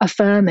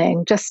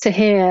affirming just to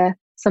hear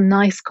some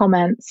nice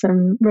comments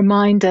and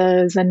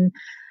reminders and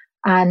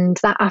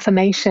that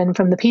affirmation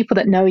from the people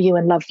that know you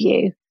and love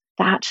you,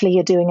 that actually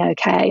you're doing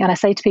okay. And I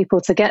say to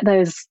people to get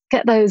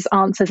those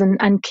answers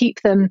and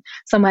keep them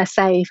somewhere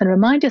safe, and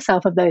remind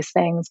yourself of those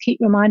things. Keep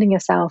reminding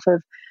yourself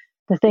of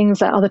the things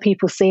that other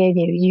people see in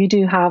you. You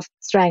do have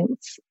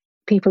strengths.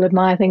 People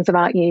admire things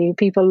about you.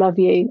 People love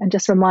you. And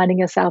just reminding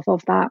yourself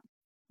of that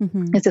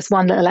is just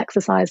one little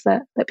exercise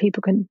that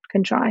people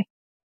can try.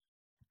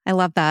 I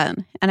love that.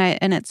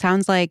 And it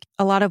sounds like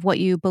a lot of what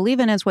you believe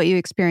in is what you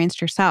experienced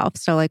yourself.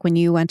 So like when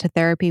you went to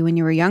therapy when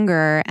you were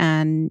younger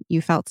and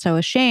you felt so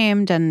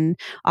ashamed and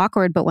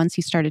awkward, but once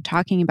you started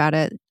talking about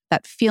it,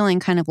 that feeling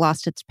kind of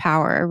lost its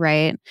power,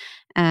 right?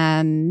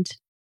 And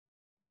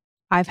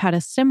I've had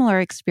a similar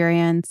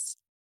experience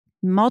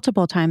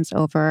multiple times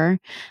over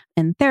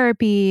in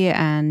therapy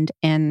and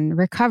in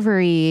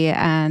recovery,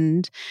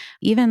 and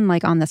even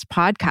like on this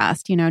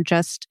podcast,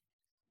 just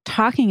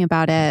talking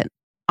about it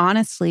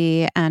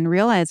honestly and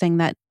realizing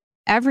that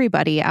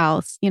everybody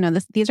else,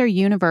 these are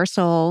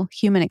universal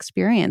human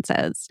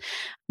experiences.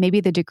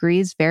 Maybe the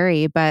degrees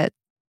vary, but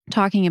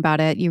talking about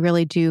it, you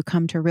really do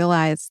come to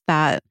realize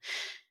that,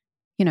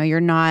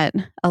 you're not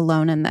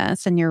alone in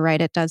this. And you're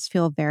right, it does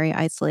feel very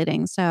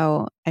isolating.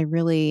 So I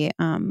really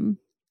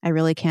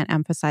can't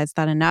emphasize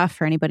that enough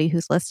for anybody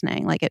who's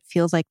listening. Like it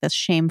feels like this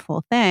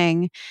shameful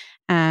thing.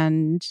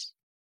 And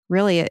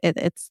really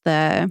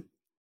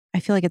I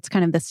feel like it's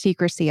kind of the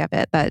secrecy of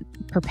it that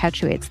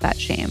perpetuates that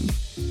shame.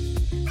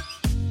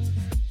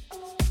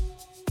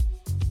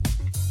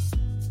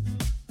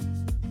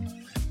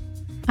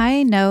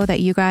 I know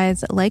that you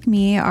guys, like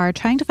me, are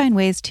trying to find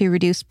ways to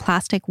reduce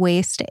plastic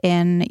waste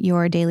in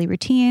your daily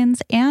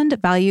routines and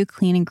value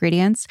clean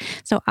ingredients.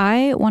 So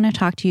I want to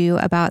talk to you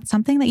about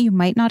something that you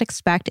might not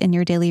expect in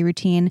your daily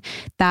routine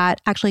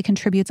that actually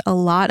contributes a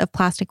lot of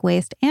plastic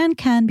waste and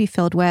can be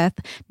filled with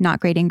not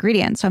great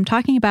ingredients. So I'm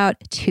talking about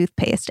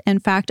toothpaste. In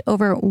fact,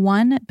 over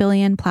 1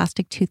 billion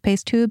plastic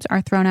toothpaste tubes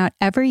are thrown out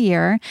every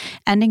year,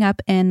 ending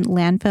up in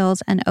landfills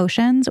and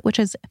oceans, which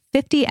is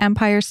 50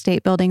 Empire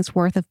State Buildings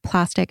worth of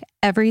plastic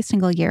every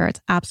single year.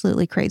 It's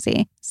absolutely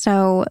crazy.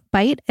 So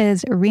Bite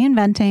is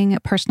reinventing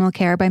personal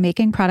care by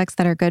making products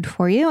that are good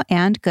for you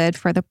and good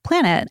for the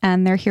planet.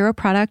 And their hero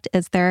product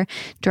is their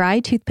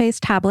dry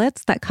toothpaste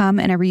tablets that come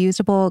in a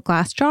reusable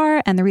glass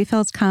jar, and the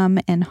refills come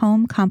in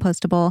home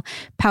compostable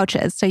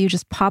pouches. So you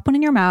just pop one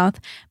in your mouth,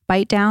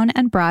 bite down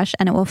and brush,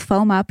 and it will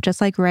foam up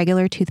just like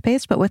regular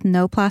toothpaste, but with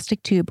no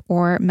plastic tube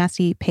or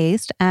messy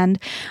paste. And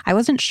I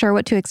wasn't sure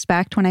what to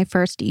expect when I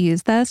first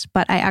used this,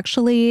 but I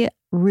actually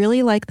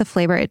really like the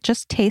flavor. It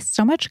just tastes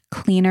so much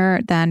cleaner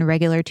than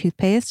regular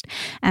toothpaste,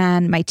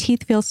 and my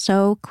teeth feel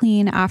so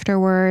clean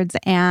afterwards,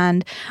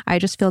 and I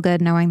just feel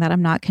good knowing that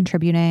I'm not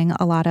contributing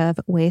a lot of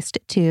waste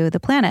to the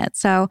planet.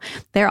 So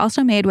they're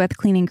also made with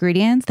clean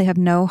ingredients. They have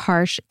no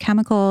harsh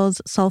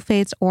chemicals,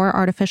 sulfates, or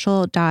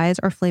artificial dyes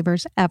or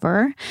flavors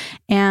ever.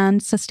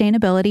 And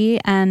sustainability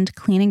and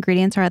clean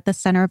ingredients are at the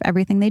center of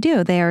everything they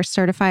do. They are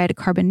certified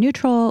carbon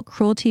neutral,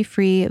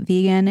 cruelty-free,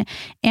 vegan,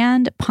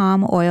 and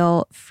palm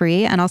oil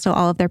free, and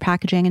also all of their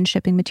packaging and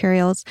shipping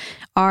materials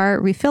are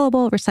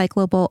refillable,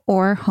 recyclable,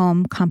 or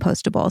home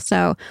compostable.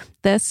 So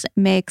this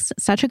makes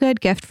such a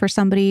good gift for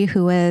somebody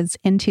who is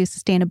into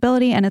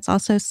sustainability. And it's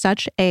also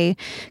such a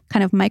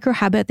kind of micro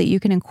habit that you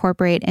can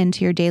incorporate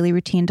into your daily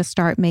routine to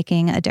start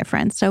making a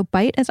difference. So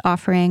Bite is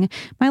offering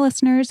my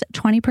listeners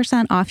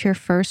 20% off your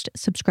first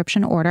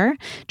subscription order.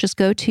 Just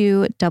go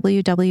to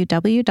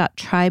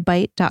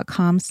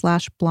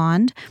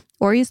www.trybite.com/blonde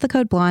or use the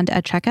code BLONDE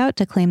at checkout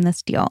to claim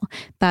this deal.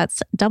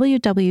 That's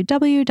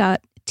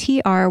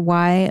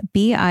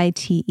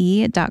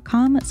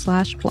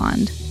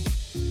www.trybite.com/blonde.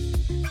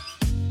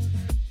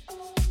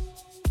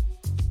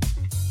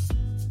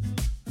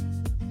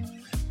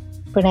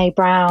 Brene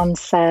Brown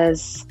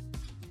says,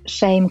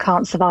 shame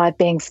can't survive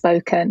being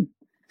spoken.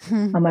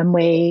 And when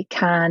we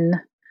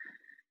can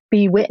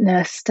be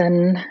witnessed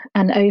and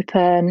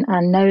open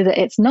and know that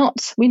it's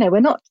not, we're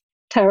not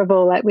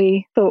terrible like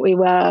we thought we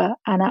were,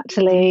 and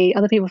actually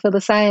other people feel the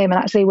same,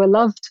 and actually we're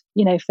loved,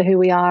 for who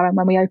we are. And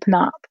when we open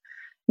up,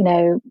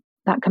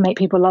 that can make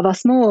people love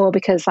us more,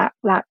 because that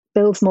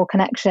builds more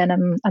connection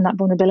and that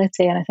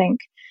vulnerability. And I think,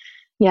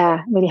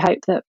 really hope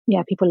that,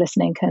 people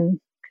listening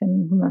can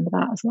remember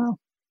that as well.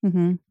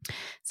 Mm-hmm.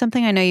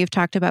 Something I know you've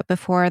talked about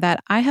before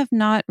that I have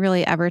not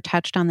really ever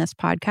touched on this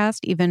podcast,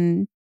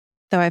 even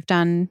though I've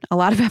done a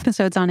lot of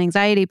episodes on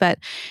anxiety, but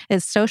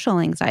is social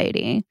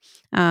anxiety.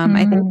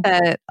 I think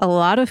that a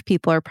lot of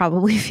people are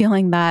probably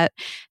feeling that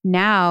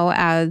now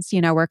as,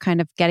 we're kind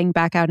of getting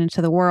back out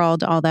into the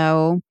world,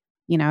 although,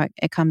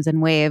 it comes in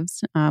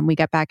waves. We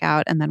get back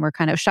out and then we're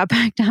kind of shut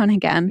back down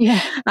again.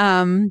 Yeah.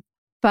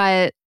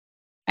 But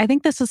I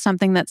think this is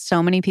something that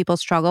so many people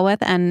struggle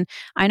with. And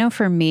I know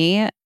for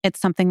me, it's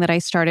something that I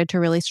started to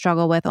really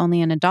struggle with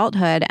only in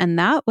adulthood. And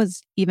that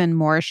was even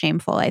more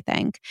shameful, I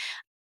think.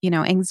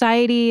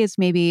 Anxiety is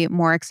maybe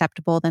more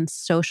acceptable than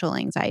social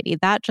anxiety.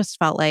 That just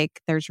felt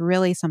like there's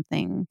really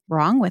something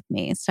wrong with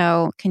me.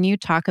 So can you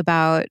talk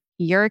about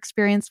your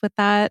experience with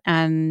that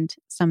and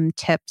some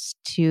tips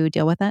to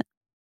deal with it?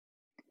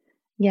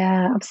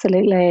 Yeah,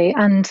 absolutely.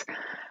 And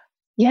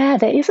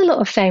there is a lot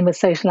of shame with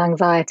social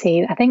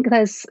anxiety. I think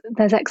there's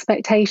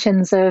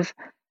expectations of,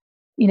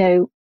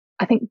 I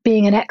think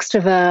being an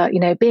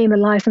extrovert, being the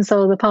life and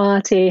soul of the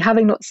party,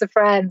 having lots of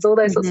friends, all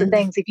those sorts of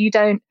things. If you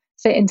don't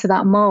fit into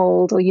that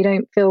mold, or you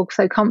don't feel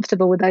so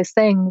comfortable with those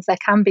things, there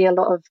can be a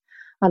lot of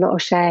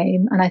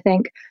shame. And I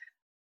think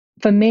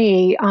for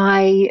me,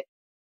 I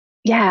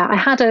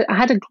had a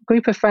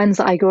group of friends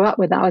that I grew up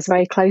with that I was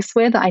very close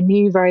with, that I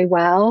knew very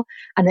well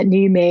and that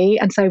knew me.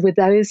 And so with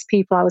those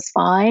people, I was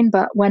fine.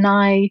 But when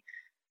I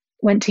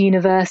went to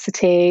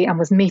university and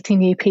was meeting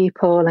new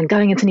people and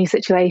going into new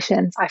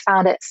situations, I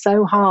found it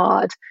so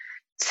hard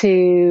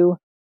to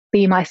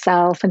be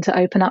myself and to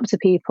open up to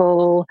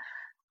people.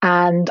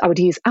 And I would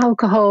use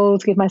alcohol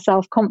to give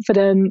myself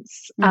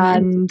confidence.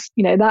 And,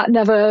 that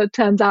never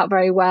turns out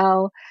very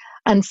well.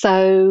 And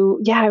so,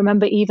 I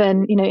remember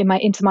even,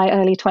 into my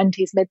early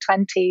 20s, mid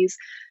 20s,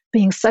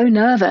 being so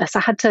nervous.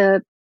 I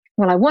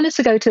wanted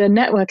to go to a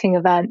networking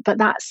event, but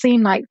that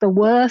seemed like the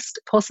worst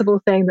possible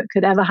thing that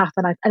could ever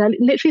happen. And I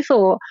literally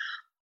thought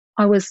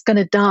I was going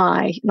to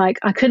die. Like,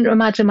 I couldn't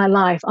imagine my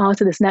life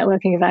after this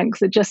networking event,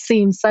 because it just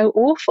seemed so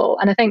awful.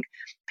 And I think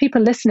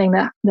people listening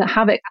that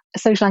have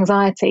social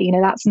anxiety,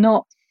 that's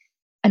not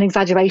an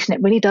exaggeration.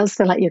 It really does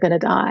feel like you're going to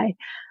die.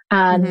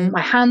 And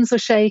my hands were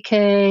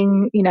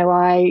shaking.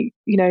 I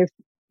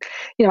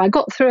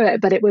got through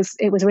it, but it was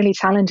really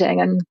challenging.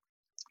 And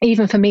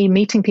even for me,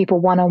 meeting people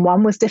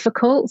one-on-one was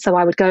difficult. So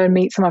I would go and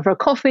meet someone for a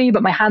coffee,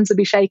 but my hands would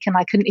be shaking.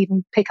 I couldn't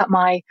even pick up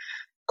my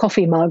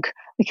coffee mug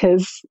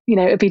because,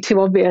 it'd be too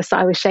obvious that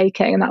I was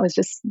shaking, and that was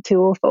just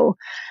too awful.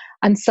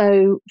 And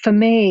so for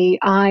me,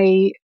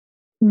 I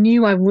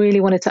knew I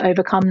really wanted to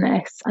overcome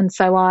this. And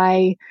so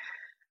I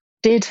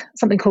did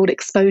something called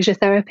exposure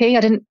therapy.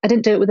 I didn't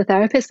do it with a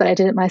therapist, but I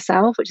did it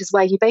myself, which is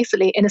where you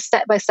basically, in a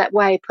step-by-step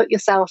way, put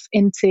yourself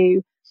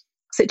into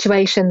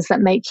situations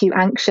that make you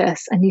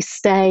anxious, and you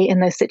stay in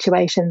those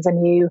situations,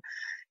 and you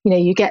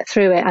get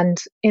through it. And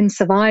in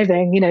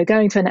surviving,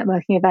 going to a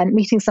networking event,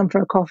 meeting some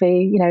for a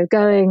coffee,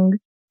 going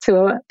to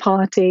a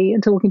party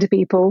and talking to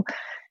people,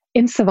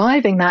 in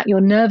surviving that,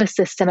 your nervous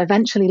system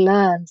eventually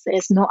learns that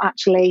it's not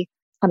actually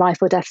a life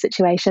or death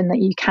situation, that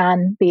you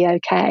can be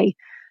okay.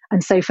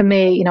 And so for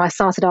me, I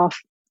started off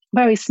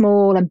very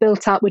small and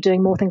built up with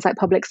doing more things like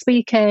public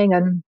speaking,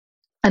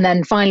 and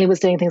then finally was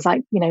doing things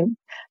like,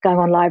 going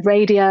on live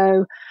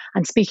radio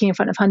and speaking in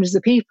front of hundreds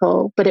of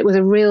people. But it was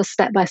a real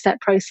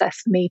step-by-step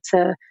process for me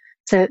to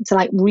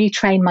like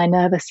retrain my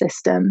nervous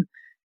system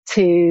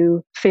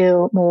to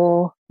feel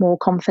more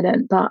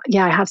confident. But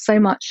yeah, I have so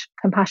much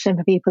compassion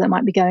for people that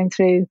might be going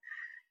through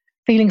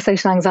feeling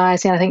social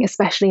anxiety. And I think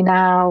especially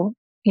now,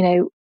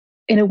 in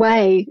a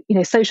way,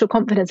 social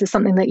confidence is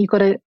something that you got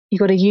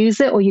to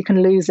use it, or you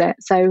can lose it.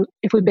 So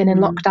if we've been in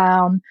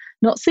lockdown,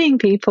 not seeing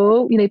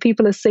people,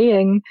 people are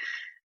seeing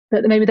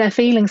that maybe they're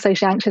feeling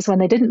socially anxious when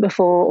they didn't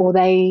before, or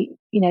they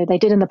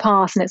did in the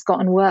past, and it's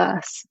gotten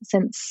worse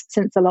since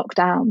the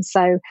lockdown.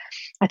 So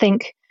I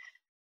think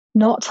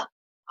not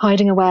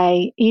hiding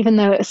away, even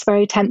though it's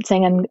very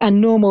tempting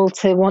and normal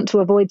to want to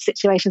avoid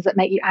situations that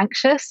make you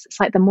anxious. It's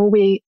like the more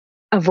we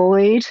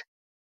avoid,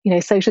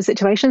 social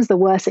situations, the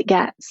worse it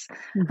gets.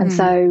 Mm-hmm. And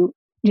so,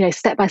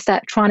 step by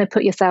step, trying to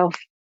put yourself,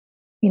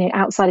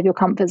 outside of your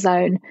comfort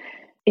zone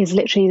is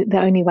literally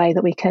the only way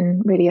that we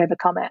can really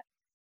overcome it.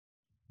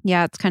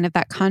 Yeah, it's kind of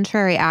that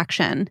contrary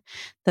action.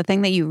 The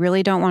thing that you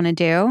really don't want to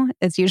do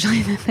is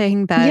usually the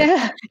thing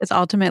that is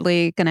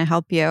ultimately going to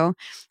help you.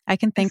 I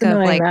can think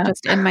of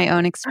just in my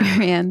own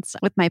experience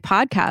with my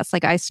podcast,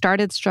 I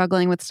started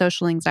struggling with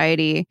social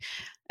anxiety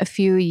a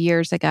few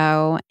years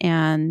ago,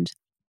 and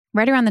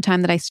right around the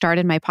time that I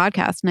started my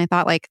podcast, and I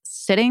thought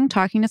sitting,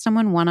 talking to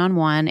someone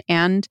one-on-one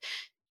and,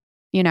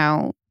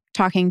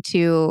 talking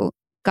to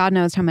God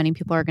knows how many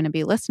people are going to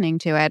be listening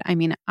to it. I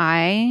mean,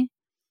 I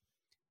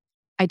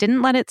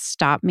didn't let it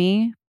stop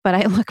me, but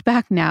I look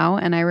back now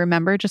and I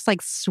remember just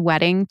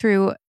sweating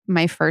through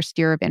my first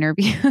year of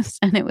interviews,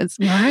 and it was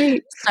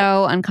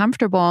so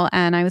uncomfortable.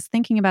 And I was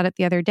thinking about it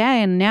the other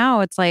day, and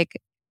now it's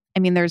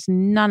there's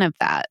none of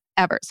that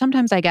ever.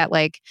 Sometimes I get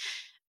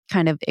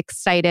kind of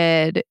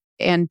excited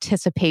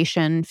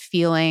anticipation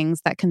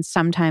feelings that can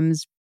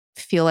sometimes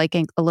feel like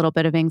a little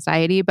bit of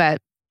anxiety, but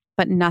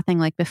nothing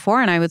like before.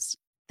 And I was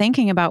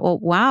thinking about, well,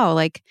 wow,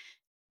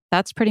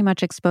 that's pretty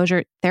much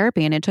exposure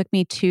therapy. And it took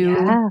me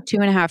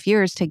 2.5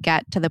 years to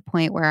get to the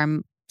point where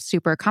I'm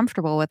super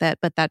comfortable with it.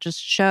 But that just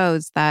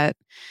shows that,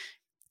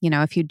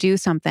 if you do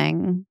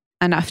something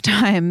enough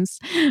times,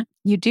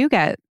 you do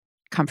get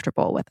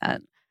comfortable with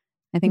it.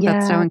 I think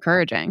that's so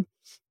encouraging.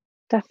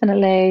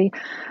 Definitely.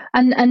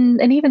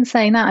 And even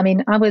saying that,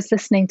 I was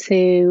listening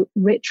to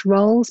Rich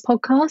Roll's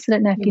podcast. I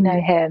don't know if you know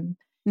him.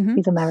 Mm-hmm.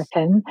 He's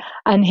American.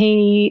 And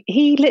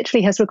he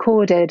literally has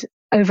recorded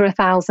over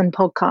 1,000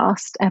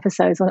 podcast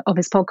episodes of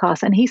his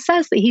podcast. And he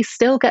says that he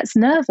still gets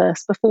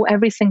nervous before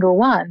every single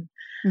one.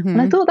 Mm-hmm.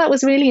 And I thought that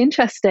was really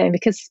interesting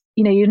because,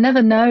 you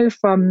never know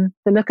from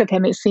the look of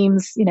him. It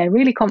seems,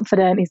 really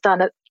confident. He's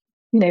done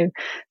it,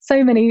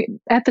 so many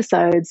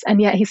episodes, and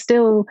yet he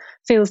still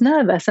feels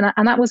nervous.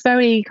 And that was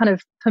very kind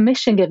of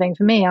permission giving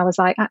for me. I was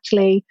like,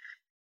 actually,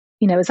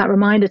 it's that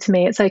reminder to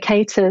me, it's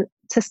okay to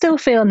still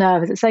feel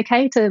nervous. It's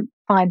okay to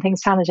find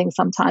things challenging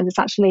sometimes. It's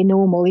actually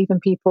normal. Even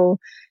people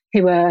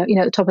who are, at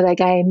the top of their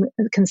game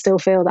can still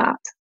feel that.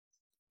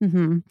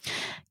 Mm-hmm.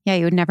 Yeah,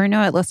 you would never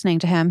know it listening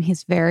to him.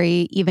 He's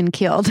very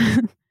even-keeled.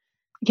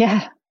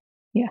 Yeah.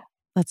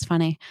 That's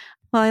funny.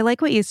 Well, I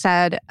like what you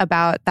said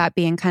about that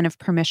being kind of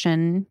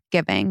permission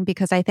giving,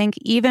 because I think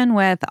even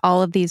with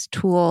all of these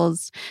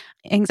tools,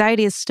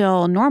 anxiety is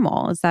still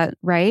normal. Is that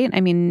right?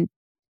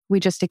 We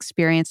just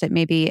experience it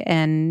maybe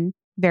in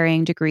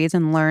varying degrees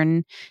and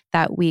learn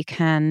that we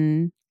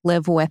can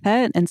live with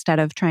it instead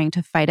of trying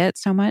to fight it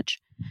so much.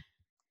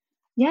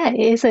 Yeah,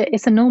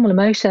 it's a normal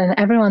emotion.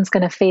 Everyone's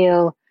going to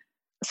feel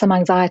some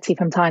anxiety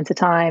from time to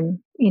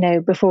time,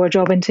 before a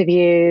job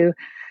interview,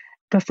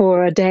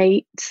 before a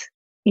date,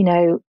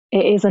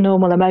 it is a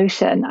normal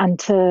emotion. And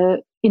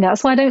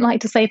that's why I don't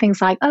like to say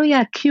things like, oh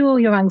yeah, cure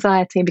your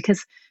anxiety,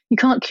 because you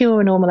can't cure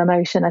a normal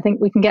emotion. I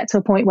think we can get to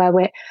a point where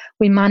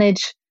we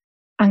manage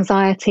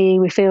anxiety,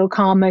 we feel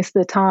calm most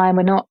of the time.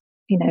 We're not,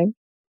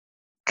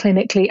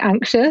 clinically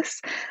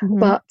anxious,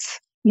 but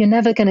you're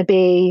never going to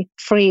be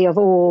free of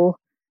all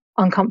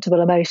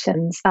uncomfortable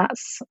emotions.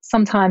 That's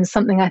sometimes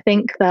something I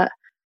think that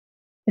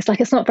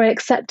it's not very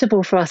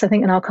acceptable for us, I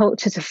think, in our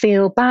culture, to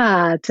feel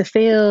bad, to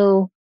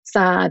feel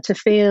sad, to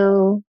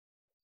feel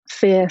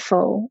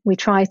fearful. We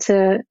try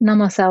to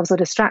numb ourselves or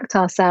distract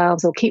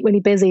ourselves or keep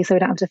really busy so we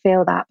don't have to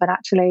feel that. But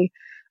actually,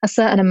 a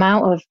certain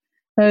amount of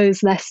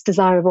those less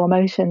desirable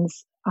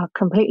emotions are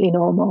completely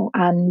normal.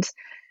 And,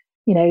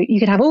 you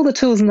can have all the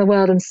tools in the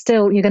world and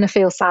still you're going to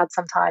feel sad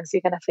sometimes.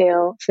 You're going to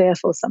feel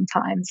fearful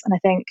sometimes. And I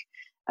think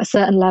a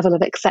certain level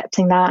of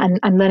accepting that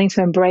and learning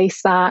to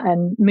embrace that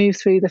and move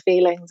through the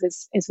feelings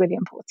is really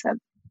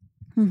important.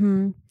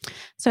 Mm-hmm.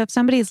 So if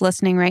somebody's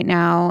listening right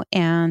now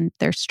and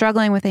they're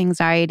struggling with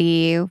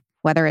anxiety,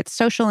 whether it's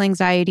social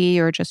anxiety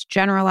or just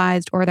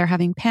generalized, or they're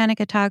having panic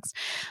attacks,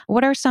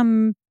 what are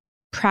some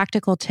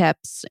practical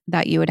tips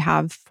that you would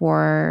have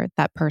for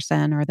that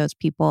person or those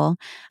people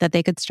that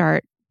they could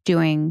start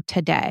doing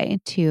today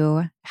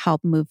to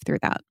help move through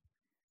that?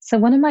 So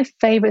one of my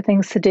favorite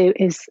things to do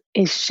is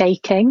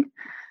shaking.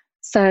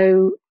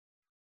 So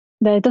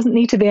there doesn't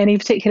need to be any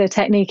particular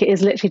technique. It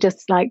is literally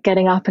just like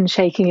getting up and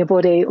shaking your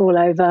body all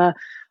over.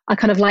 I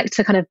kind of like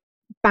to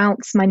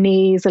bounce my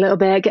knees a little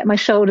bit, get my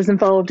shoulders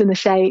involved in the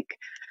shake.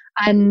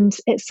 And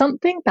it's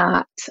something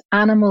that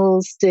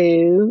animals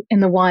do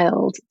in the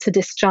wild to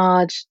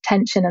discharge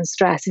tension and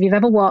stress. If you've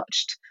ever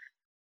watched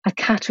a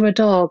cat or a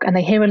dog and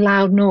they hear a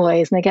loud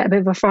noise and they get a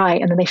bit of a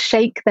fright and then they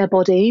shake their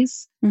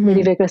bodies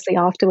really vigorously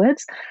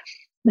afterwards,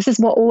 this is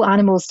what all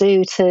animals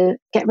do to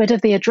get rid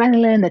of the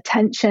adrenaline, the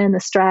tension,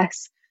 the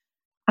stress.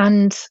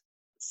 And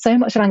so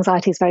much of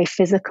anxiety is very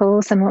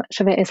physical. So much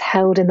of it is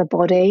held in the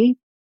body.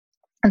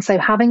 And so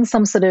having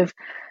some sort of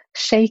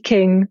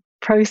shaking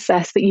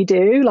process that you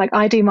do, like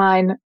I do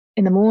mine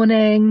in the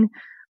morning,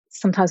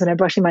 sometimes when I'm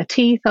brushing my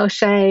teeth, I'll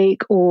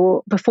shake,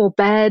 or before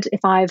bed,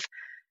 if I've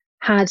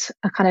had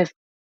a kind of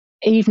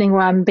evening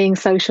where I'm being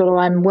social or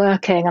I'm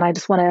working and I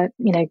just want to,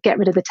 get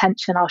rid of the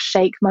tension, I'll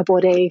shake my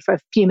body for a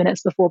few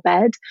minutes before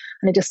bed,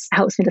 and it just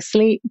helps me to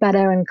sleep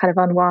better and kind of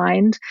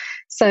unwind.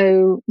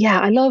 So yeah,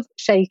 I love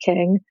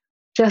shaking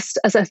just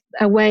as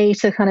a way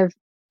to kind of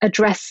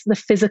address the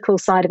physical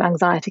side of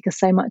anxiety, because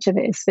so much of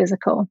it is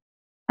physical.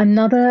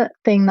 Another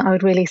thing that I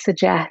would really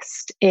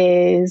suggest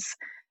is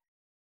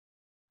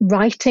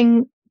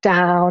writing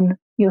down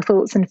your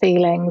thoughts and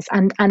feelings,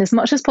 and as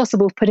much as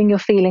possible putting your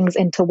feelings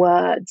into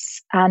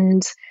words.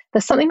 And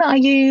there's something that I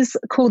use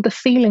called the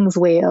feelings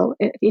wheel.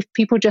 If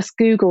people just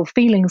Google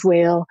feelings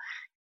wheel,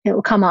 it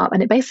will come up,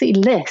 and it basically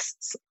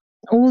lists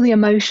all the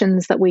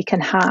emotions that we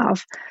can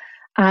have.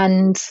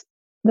 And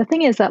the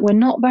thing is that we're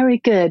not very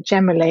good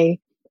generally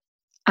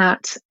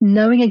at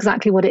knowing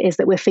exactly what it is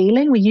that we're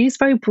feeling. We use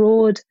very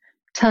broad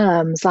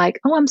terms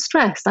like, oh, I'm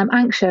stressed, I'm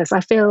anxious,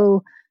 I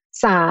feel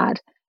sad.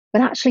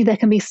 But actually, there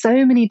can be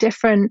so many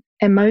different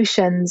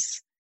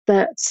emotions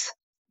that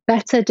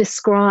better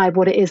describe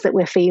what it is that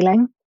we're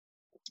feeling.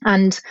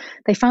 And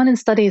they found in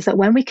studies that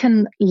when we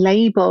can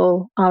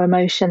label our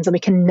emotions and we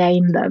can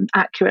name them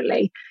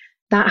accurately,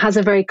 that has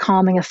a very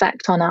calming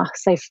effect on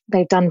us.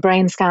 They've done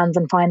brain scans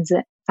and found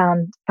that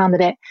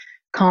it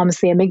calms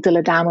the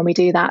amygdala down when we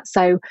do that.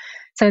 So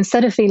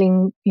instead of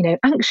feeling,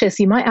 anxious,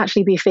 you might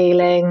actually be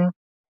feeling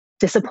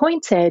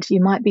disappointed. You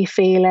might be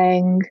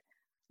feeling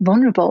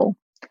vulnerable.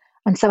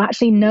 And so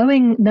actually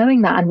knowing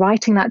that and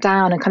writing that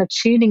down and kind of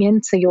tuning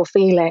into your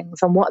feelings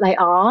and what they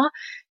are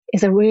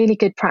is a really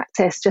good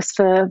practice just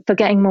for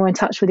getting more in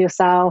touch with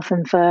yourself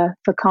and for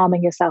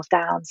calming yourself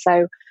down.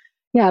 So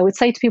yeah, I would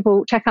say to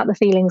people, check out the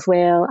feelings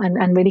wheel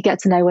and really get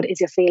to know what it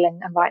is you're feeling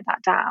and write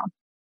that down.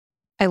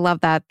 I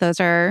love that. Those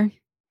are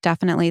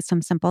definitely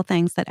some simple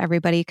things that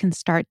everybody can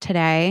start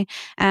today.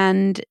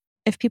 And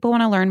if people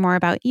want to learn more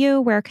about you,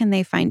 where can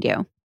they find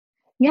you?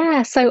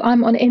 Yeah, so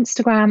I'm on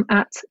Instagram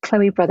at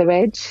Chloe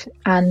Brotheridge,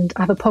 and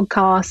I have a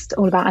podcast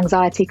all about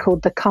anxiety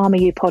called the Calmer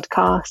You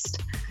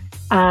Podcast.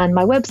 And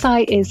my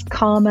website is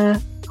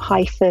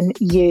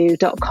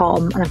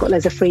calmer-you.com, and I've got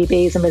loads of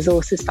freebies and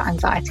resources for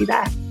anxiety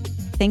there.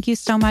 Thank you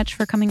so much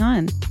for coming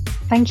on.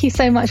 Thank you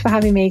so much for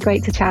having me.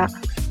 Great to chat.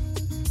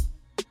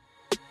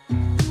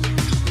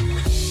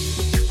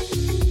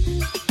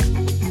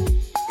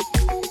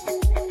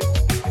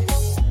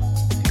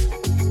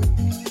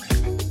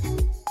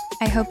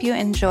 I hope you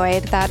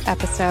enjoyed that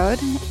episode.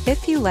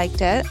 If you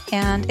liked it,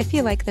 and if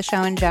you like the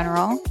show in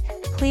general,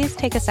 please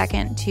take a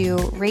second to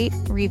rate,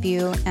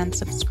 review, and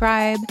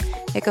subscribe.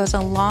 It goes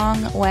a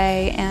long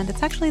way, and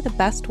it's actually the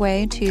best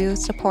way to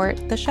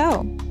support the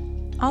show.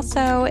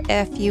 Also,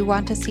 if you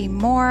want to see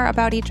more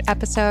about each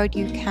episode,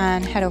 you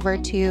can head over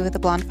to the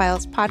Blonde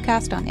Files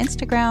podcast on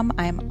Instagram.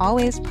 I'm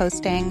always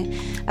posting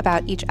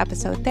about each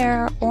episode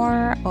there,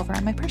 or over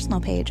on my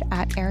personal page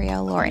at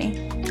Ariel Laurie.